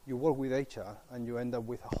 You work with HR, and you end up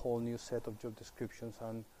with a whole new set of job descriptions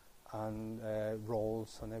and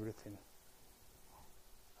roles and everything.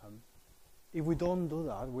 If we don't do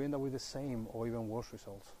that, we end up with the same or even worse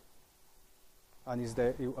results. And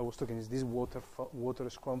I was talking, is this water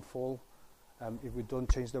scrum fall? If we don't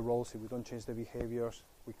change the roles, if we don't change the behaviors,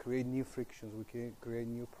 we create new frictions, we create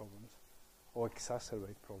new problems, or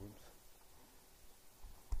exacerbate problems.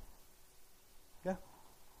 Yeah.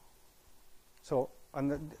 So,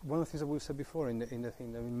 and one of the things that we said before in the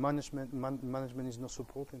thing, I mean, management is not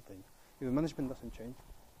supporting things. If the management doesn't change,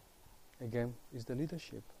 again, it's the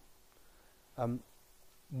leadership.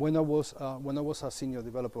 When I was a senior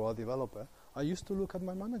developer or a developer, I used to look at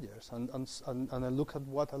my managers and I look at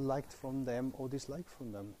what I liked from them or disliked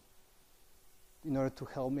from them, in order to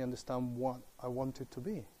help me understand what I wanted to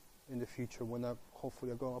be in the future when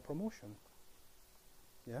hopefully I got a promotion.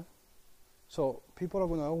 Yeah. So people are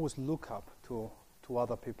going to always look up to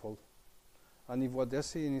other people, and if what they're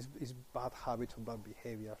seeing is bad habits or bad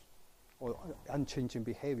behaviors or unchanging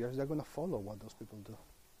behaviors, they're going to follow what those people do,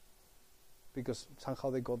 because somehow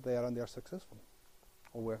they got there and they are successful.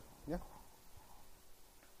 Or where, yeah.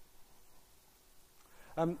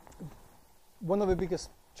 One of the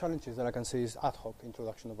biggest challenges that I can see is ad hoc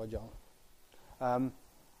introduction of Agile.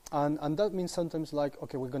 And that means sometimes like,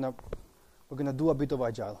 okay, we're gonna do a bit of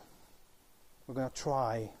agile. We're gonna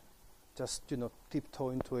try, just tiptoe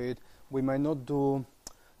into it. We might not do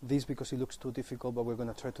this because it looks too difficult, but we're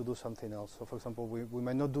gonna try to do something else. So, for example, we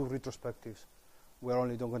might not do retrospectives. We're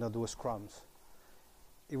only not gonna do scrums.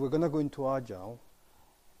 If we're gonna go into agile,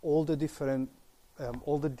 all the different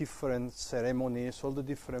ceremonies, all the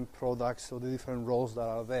different products, all the different roles that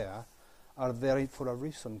are there for a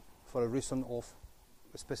reason of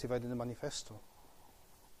specified in the manifesto.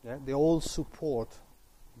 Yeah? They all support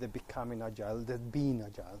the becoming agile, the being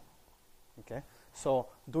agile. Okay? So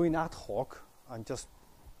doing ad hoc and just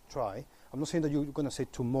try, I'm not saying that you're going to say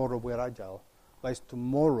tomorrow we're agile, but it's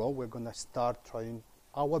tomorrow we're going to start trying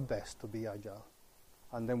our best to be agile.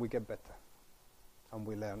 And then we get better. And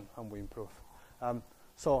we learn and we improve.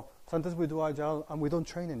 So sometimes we do agile and we don't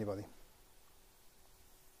train anybody.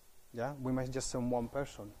 Yeah, we might just send one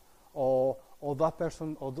person, or that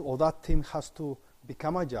person or that team has to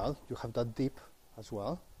become agile. You have that dip as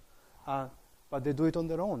well, but they do it on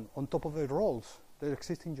their own, on top of their roles, their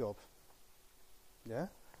existing jobs. Yeah,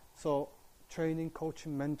 so training,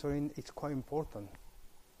 coaching, mentoring, it's quite important.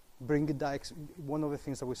 Bring it that. One of the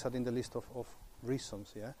things that we said in the list of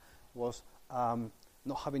reasons, was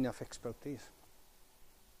not having enough expertise.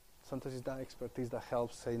 Sometimes it's that expertise that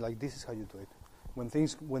helps say, like, this is how you do it. When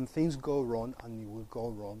things go wrong, and it will go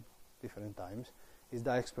wrong different times, is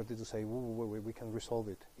that expertise to say, wait, we can resolve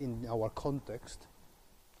it in our context.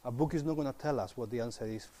 A book is not going to tell us what the answer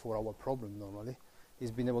is for our problem normally.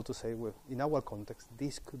 It's being able to say, well, in our context,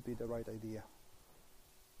 this could be the right idea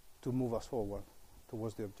to move us forward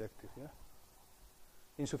towards the objective. Yeah.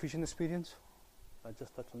 Insufficient experience, I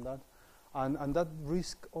just touched on that. And that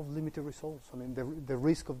risk of limited results. I mean, the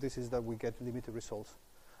risk of this is that we get limited results.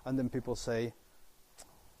 And then people say,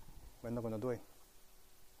 we're not going to do it.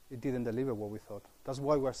 It didn't deliver what we thought. That's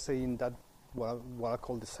why we're saying that, what I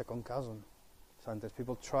call the second chasm. Sometimes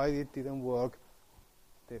people tried it, didn't work,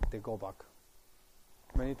 they go back.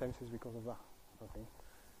 Many times it's because of that. Okay.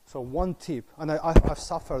 So one tip, and I've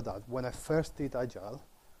suffered that when I first did Agile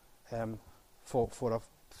for a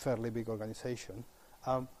fairly big organization.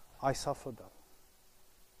 I suffered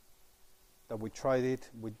that we tried it,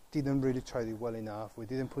 we didn't really try it well enough, we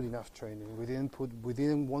didn't put enough training, we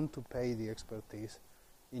didn't want to pay the expertise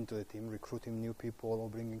into the team, recruiting new people or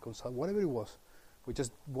bringing consultants, whatever it was. We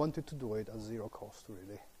just wanted to do it at zero cost,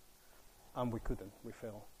 really. And we couldn't, we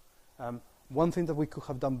failed. One thing that we could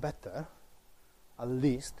have done better, at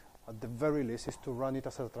the very least, is to run it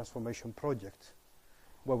as a transformation project,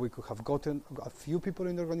 where we could have gotten a few people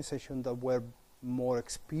in the organization that were more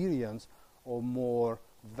experienced or more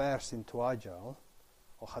versed into Agile,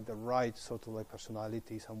 or had the right sort of like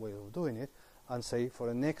personalities and way of doing it, and say for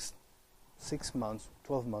the next 6 months,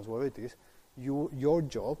 12 months, whatever it is, your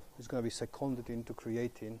job is going to be seconded into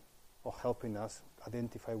creating or helping us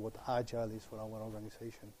identify what Agile is for our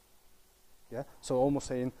organization. Yeah. So almost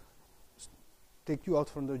saying, take you out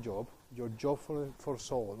from the job. Your job for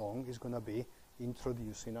so long is going to be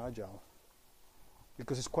introducing Agile.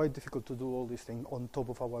 Because it's quite difficult to do all these things on top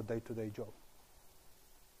of our day-to-day job.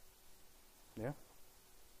 Yeah?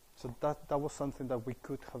 So that was something that we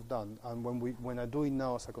could have done. And when I do it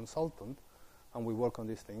now as a consultant, and we work on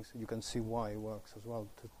these things, you can see why it works as well,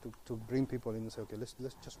 to bring people in and say, okay, let's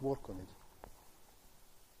just work on it.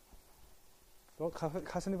 So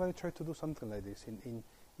has anybody tried to do something like this,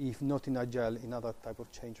 if not in Agile, in other type of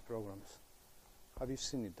change programs? Have you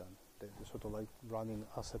seen it done? The sort of like running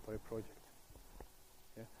a separate project.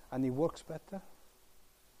 Yeah? And it works better.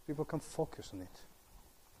 People can focus on it.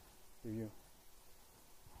 You.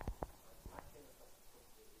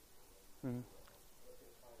 Mm-hmm.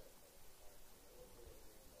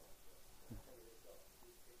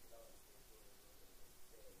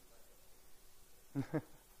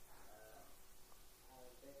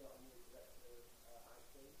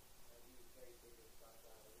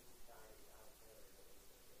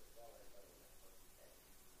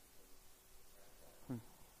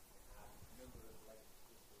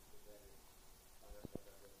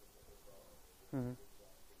 Mm-hmm.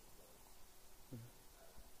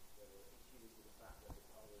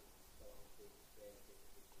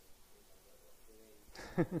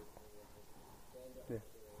 Yeah.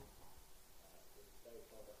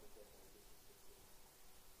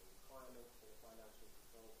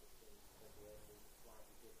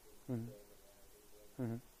 Mm-hmm.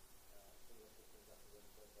 Mm-hmm.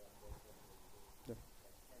 Yeah.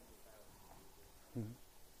 Mm-hmm.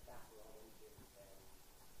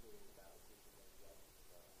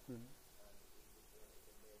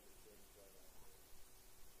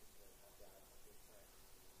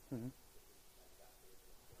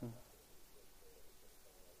 Mm-hmm.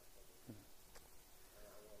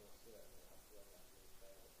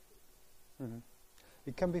 Hmm.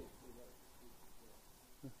 It can be.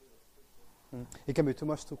 It can be too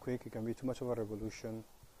much too quick. It can be too much of a revolution.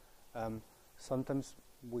 Sometimes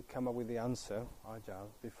we come up with the answer, Agile,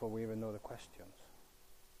 before we even know the questions.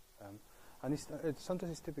 And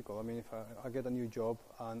sometimes it's typical. I mean, if I get a new job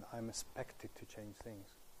and I'm expected to change things,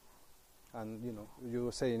 and you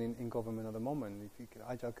were saying in government at the moment,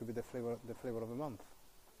 Agile could be the flavor of the month.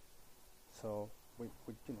 So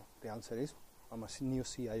the answer is, I'm a new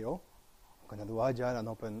CIO. I'm going to do Agile and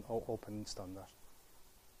open standards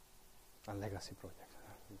and legacy projects.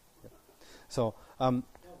 Yeah. So. We know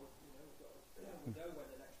when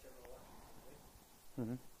the next general election will be.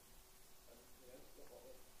 Mm-hmm. And look what the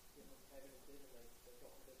government came in and did, and they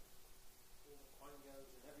got rid of all the quangos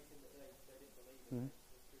and everything that they didn't believe in.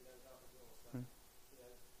 They threw those out the door. So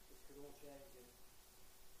this could all change in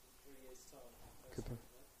 3 years' time. Could be. 3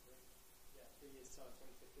 years' time,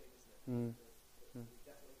 2015, isn't it? We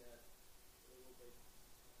definitely know there will be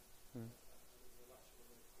an election,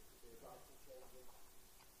 and it could be a radical change in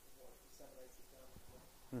what disseminated down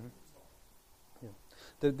to the top. Yeah.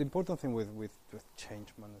 The important thing with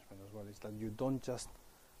change management as well is that you don't just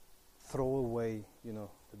throw away, the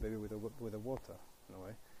baby with the water. In a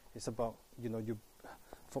way, it's about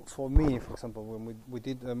For me, for example, when we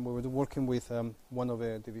were working with one of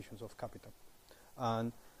the divisions of Capital,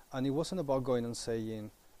 and it wasn't about going and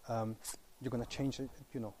saying you're going to change it,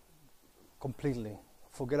 completely.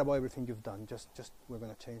 Forget about everything you've done. Just we're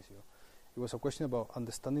going to change you. It was a question about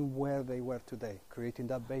understanding where they were today, creating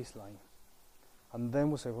that baseline. And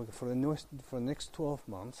then we say, okay, for the next 12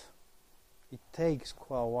 months, it takes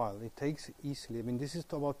quite a while. It takes easily. I mean, this is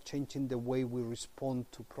about changing the way we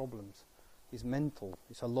respond to problems. It's mental.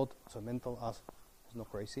 It's a lot. So mental as it's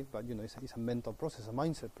not crazy, but it's a mental process, a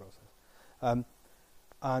mindset process.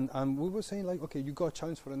 And we were saying like, okay, you got a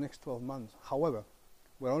challenge for the next 12 months. However,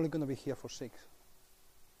 we're only going to be here for 6.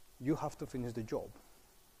 You have to finish the job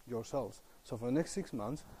yourselves. So for the next 6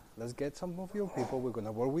 months, let's get some of your people. We're going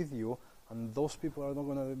to work with you. And those people are not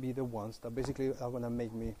going to be the ones that basically are going to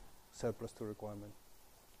make me surplus to requirement.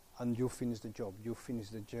 And you finish the job. You finish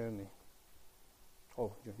the journey.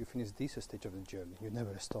 Oh, you finish this stage of the journey. You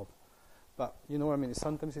never stop. But you know what I mean?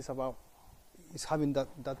 Sometimes it's having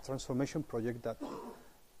that transformation project that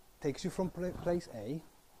takes you from place A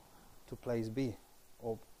to place B.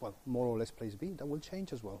 Or, well, more or less place B. That will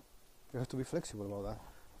change as well. You have to be flexible about that.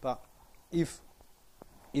 But if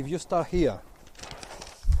you start here,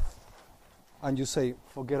 and you say,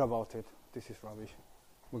 forget about it, this is rubbish.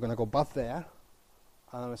 We're going to go back there,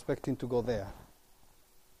 and I'm expecting to go there.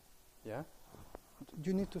 Yeah?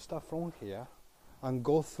 You need to start from here and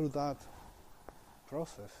go through that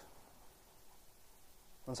process.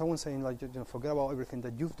 And someone saying, like, forget about everything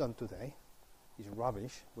that you've done today, is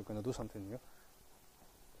rubbish, we're going to do something new.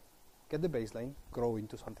 Get the baseline, grow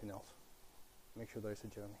into something else. Make sure there is a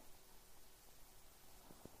journey.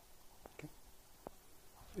 Okay?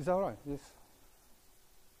 Is that all right? Yes.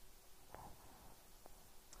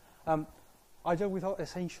 Agile without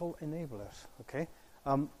essential enablers, okay?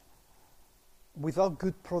 Without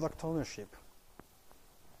good product ownership,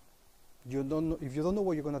 if you don't know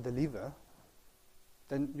what you're going to deliver,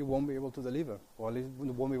 then you won't be able to deliver, or at least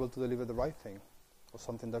you won't be able to deliver the right thing, or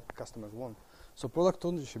something that customers want. So product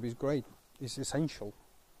ownership is great, it's essential.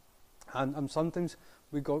 And sometimes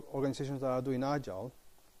we got organizations that are doing Agile,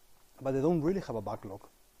 but they don't really have a backlog,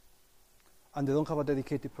 and they don't have a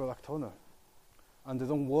dedicated product owner. And they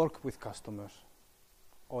don't work with customers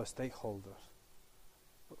or stakeholders.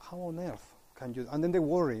 How on earth can you? And then they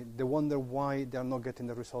wonder why they are not getting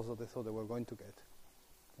the results that they thought they were going to get.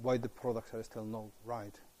 Why the products are still not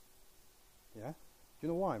right. Yeah? You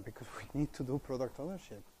know why? Because we need to do product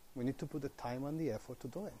ownership. We need to put the time and the effort to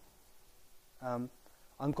do it.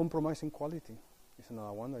 Uncompromising quality is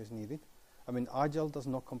another one that is needed. I mean, Agile does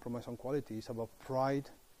not compromise on quality. It's about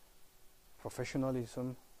pride,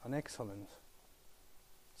 professionalism, and excellence.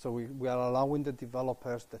 So we are allowing the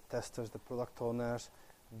developers, the testers, the product owners,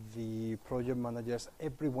 the project managers,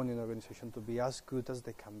 everyone in the organization to be as good as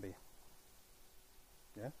they can be.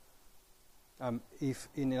 Yeah. If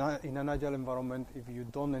in an Agile environment, if you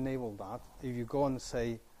don't enable that, if you go and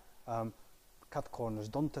say, cut corners,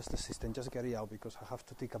 don't test the system, just get it out because I have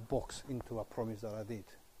to tick a box into a promise that I did.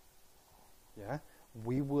 Yeah,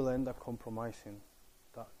 we will end up compromising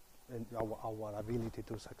that our ability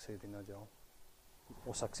to succeed in Agile.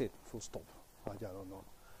 Or succeed, full stop, Agile or not.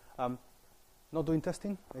 Not doing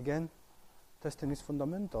testing, again, testing is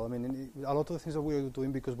fundamental. I mean, a lot of the things that we are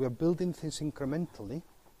doing, because we are building things incrementally,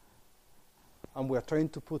 and we are trying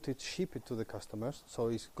to ship it to the customers, so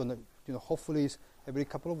it's going to, hopefully it's every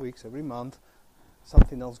couple of weeks, every month,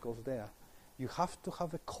 something else goes there. you have to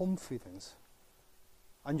have a confidence.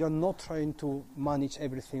 And you're not trying to manage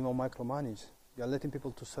everything or micromanage. You're letting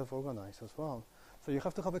people to self-organize as well. So you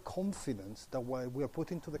have to have a confidence that what we are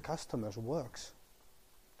putting to the customers works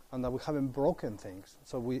and that we haven't broken things.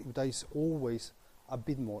 So there is always a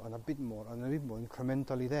bit more and a bit more and a bit more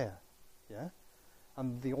incrementally there. Yeah?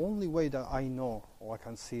 And the only way that I know or I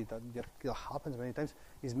can see that happens many times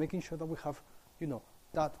is making sure that we have,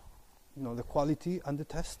 the quality and the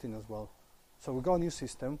testing as well. So we got a new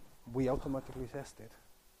system, we automatically test it.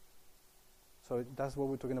 So that's what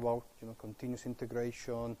we're talking about, continuous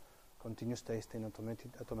integration, continuous testing,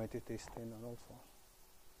 automated testing, and all sorts.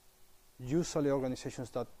 Usually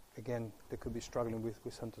organizations that, again, they could be struggling with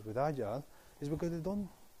sometimes with Agile, is because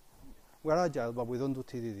we're Agile, but we don't do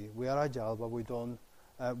TDD. We are Agile, but we don't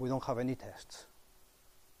have any tests.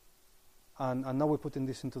 And now we're putting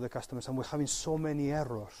this into the customers, and we're having so many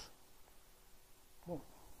errors. Well,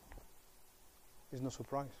 it's no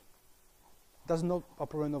surprise. That's not a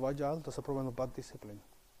problem of Agile, that's a problem of bad discipline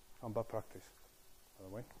and bad practice, by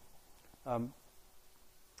the way.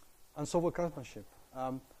 And software craftsmanship.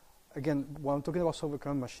 Again, when I'm talking about software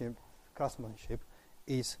craftsmanship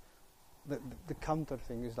is the counter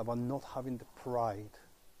thing is about not having the pride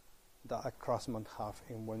that a craftsman have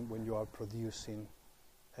in when you are producing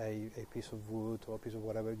a piece of wood or a piece of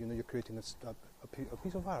whatever, you're creating a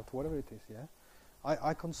piece of art, whatever it is, yeah?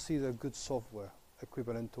 I consider good software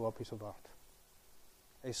equivalent to a piece of art.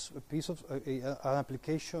 It's a piece of an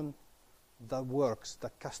application that works,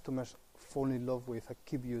 that customers fall in love with and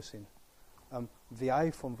keep using. The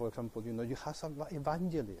iPhone, for example, you have some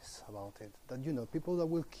evangelists about it. That people that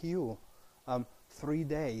will queue 3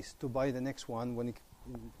 days to buy the next one when it,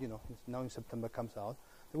 now in September comes out.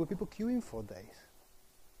 There were people queuing for days.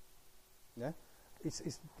 Yeah,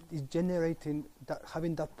 it's generating that,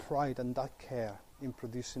 having that pride and that care in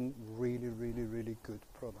producing really, really, really good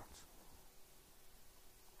products.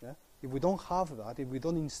 Yeah, if we don't have that, if we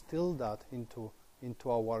don't instill that into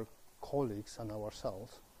our colleagues and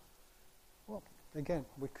ourselves, well, again,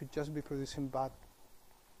 we could just be producing bad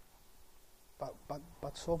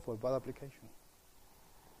software, bad application.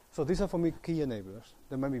 So these are for me key enablers.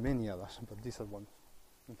 There might be many others, but these are ones.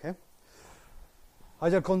 Okay.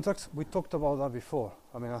 Agile contracts, we talked about that before.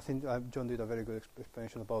 I think John did a very good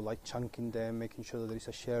explanation about like chunking them, making sure that there is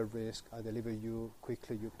a shared risk. I deliver you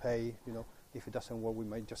quickly, you pay. If it doesn't work, we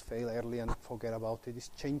might just fail early and forget about it. It's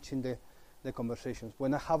changing the conversations.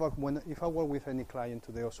 If I work with any client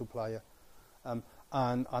today or supplier, and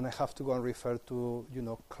I have to go and refer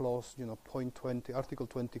to clause point 20, article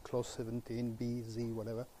 20, clause 17, B, Z,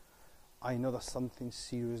 whatever, I know that something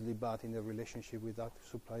seriously bad in the relationship with that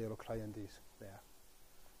supplier or client is there.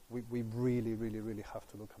 We really, really, really have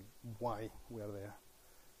to look at why we are there.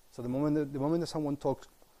 So the moment that someone talks,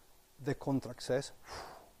 the contract says,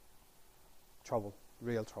 trouble,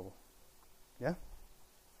 real trouble. Yeah?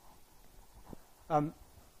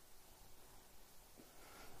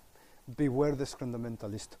 Beware the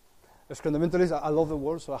fundamentalist. The fundamentalist, I love the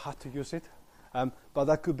word, so I had to use it. But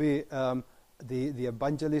that could be the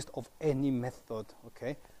evangelist of any method,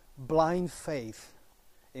 okay? Blind faith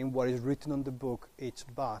in what is written on the book, it's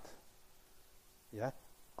bad. Yeah?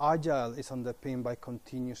 Agile is underpinned by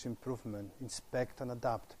continuous improvement, inspect and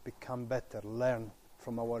adapt, become better, learn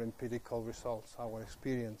from our empirical results, our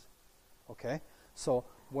experience. Okay? So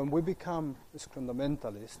when we become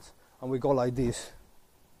fundamentalists and we go like this,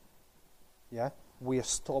 yeah, we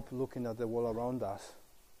stop looking at the world around us.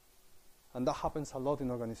 And that happens a lot in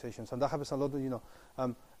organizations, and that happens a lot,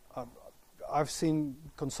 I've seen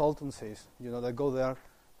consultancies, that go there.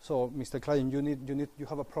 So, Mr. Client, you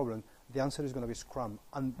have a problem. The answer is going to be Scrum,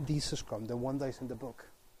 and this Scrum, the one that is in the book.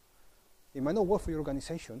 It might not work for your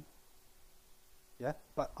organization, yeah,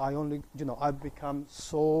 but I've become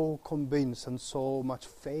so convinced and so much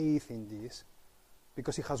faith in this,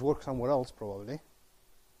 because it has worked somewhere else probably,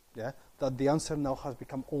 yeah, that the answer now has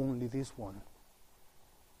become only this one.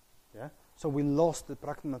 Yeah. So we lost the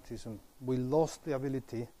pragmatism. We lost the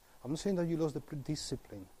ability. I'm not saying that you lost the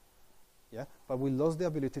discipline. Yeah, but we lost the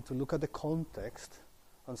ability to look at the context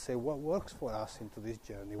and say what works for us into this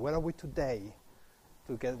journey. Where are we today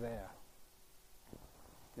to get there?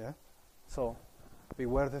 Yeah, so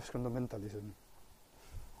beware the fundamentalism.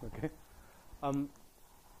 Okay,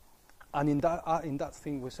 and in that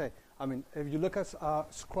thing we say, if you look at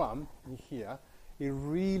Scrum in here, it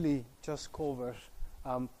really just covers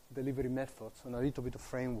delivery methods and a little bit of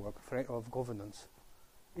framework of governance.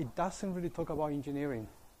 It doesn't really talk about engineering.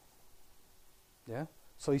 Yeah,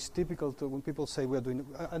 so it's typical to when people say we are doing,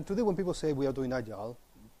 and today when people say we are doing Agile,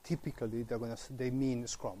 typically they mean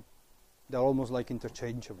Scrum. They're almost like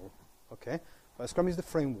interchangeable. Okay, but Scrum is the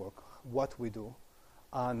framework, what we do,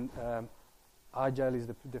 and Agile is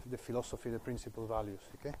the philosophy, the principle, values.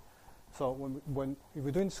 Okay, so if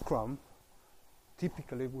we're doing Scrum,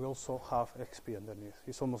 typically we also have XP underneath.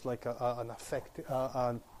 It's almost like an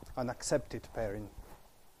accepted pairing.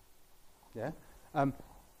 Yeah.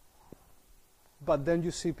 But then you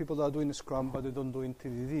see people that are doing Scrum, but they don't do in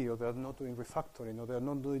TDD, or they're not doing refactoring, or they're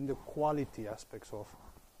not doing the quality aspects of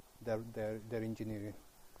their engineering.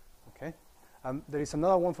 Okay. There is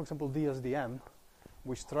another one, for example, DSDM,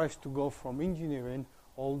 which tries to go from engineering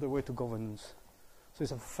all the way to governance. So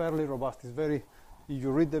it's a fairly robust. It's very. If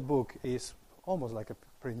you read the book, it's almost like a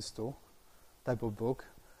Prince 2 type of book.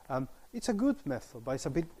 It's a good method, but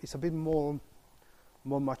it's a bit more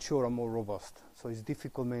mature and more robust. So it's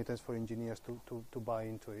difficult many times for engineers to buy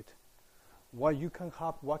into it. What can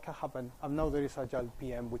happen, and now there is Agile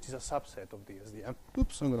PM, which is a subset of DSDM.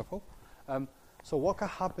 Oops, I'm going to fall. So what can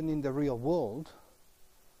happen in the real world,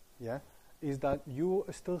 yeah, is that you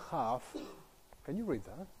still have, can you read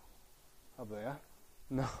that up there?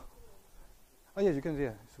 No. Oh, yes, you can see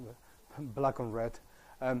it. It's black and red.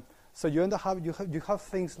 So you end up you have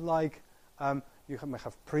things like might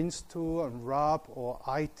have Prince2 and RAP or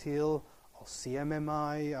ITIL or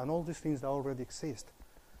CMMI and all these things that already exist.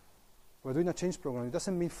 We're doing a change program. It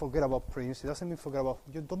doesn't mean forget about Prince. It doesn't mean forget about,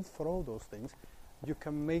 you don't throw those things. You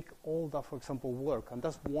can make all that, for example, work. And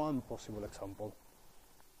that's one possible example.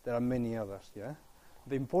 There are many others, yeah?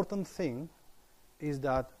 The important thing is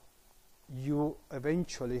that you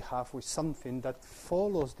eventually have with something that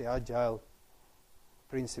follows the Agile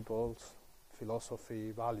principles,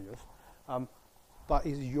 philosophy, values, but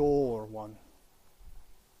is your one.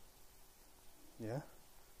 Yeah?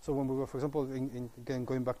 So when we were, for example, again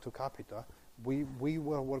going back to Capita, we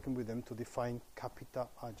were working with them to define Capita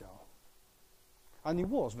Agile. And it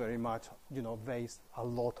was very much, based a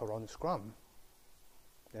lot around Scrum.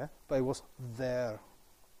 Yeah? But it was their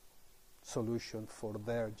solution for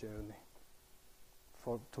their journey,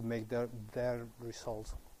 to make their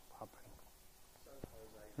results happen. So,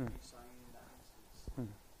 Jose, are you saying in that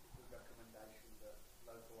instance, the recommendation that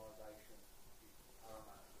localization is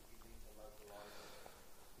paramount, that you need to localize it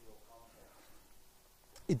to your context?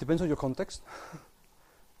 It depends on your context.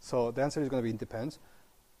 So the answer is going to be it depends.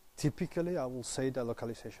 Typically, I will say that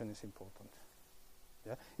localization is important.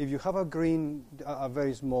 Yeah? If you have a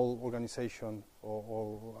very small organization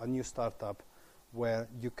or a new startup where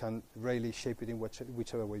you can really shape it in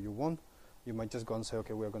whichever way you want, you might just go and say,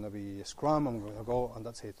 okay, we're going to be Scrum, I'm going to go, and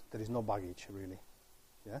that's it. There is no baggage, really.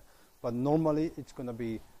 Yeah? But normally, it's going to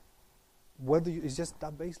be, it's just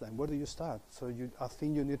that baseline. Where do you start? So I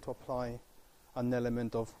think you need to apply an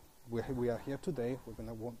element of, we are here today, we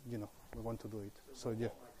want to do it. So yeah.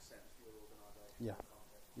 Yeah.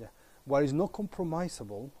 Yeah. What is not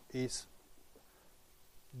compromisable is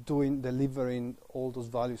delivering all those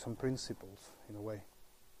values and principles in a way.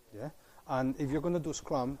 Yeah. And if you're going to do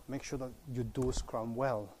Scrum, make sure that you do Scrum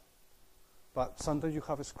well. But sometimes you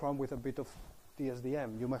have a Scrum with a bit of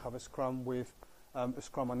DSDM. You might have a Scrum with a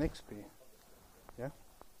Scrum and XP. Yeah.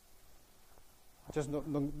 Just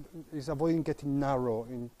it's avoiding getting narrow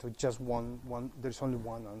into just one. There's only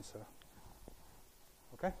one answer.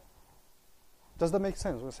 Okay. Does that make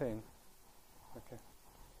sense, what we're saying? Okay.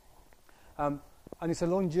 And it's a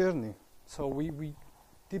long journey. So we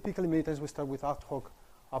typically, many times we start with ad hoc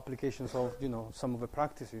applications of, some of the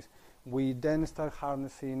practices. We then start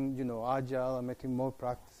harnessing, Agile and making more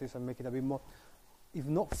practices and making it a bit more, if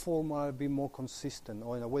not formal, a bit more consistent,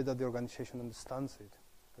 or in a way that the organization understands it.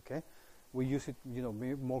 Okay? We use it,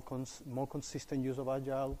 more consistent use of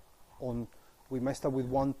Agile. We might start with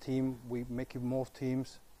one team, we make it more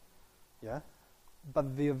teams. Yeah?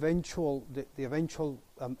 But the eventual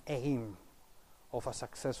aim of a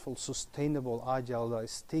successful, sustainable Agile that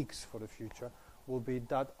sticks for the future will be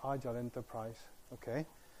that Agile enterprise, okay,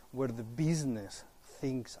 where the business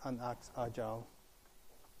thinks and acts Agile.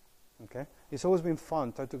 Okay, it's always been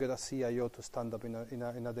fun try to get a CIO to stand up in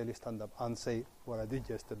a daily stand-up and say what I did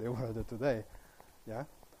yesterday, what I did today, yeah,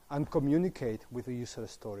 and communicate with the user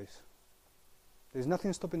stories. There's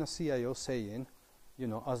nothing stopping a CIO saying,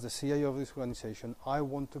 as the CIO of this organization, I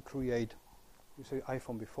want to create, you say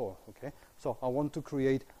iPhone before, okay? So I want to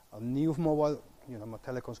create a new mobile, I'm a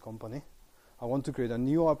telecoms company. I want to create a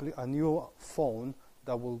new phone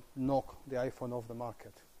that will knock the iPhone off the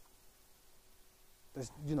market.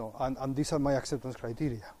 There's, and these are my acceptance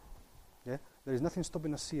criteria. Yeah, there is nothing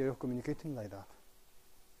stopping a CIO communicating like that.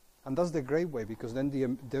 And that's the great way, because then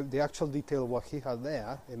the actual detail of what he had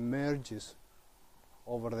there emerges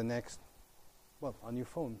over the next, a new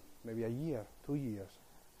phone, maybe a year, 2 years,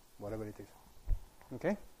 whatever it is.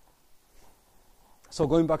 Okay? So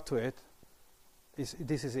going back to it, this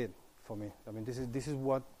is it for me. I mean, this is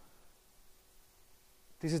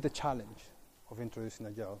the challenge of introducing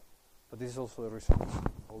Agile, but this is also the result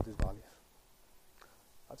of all these values.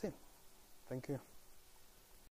 That's it. Thank you.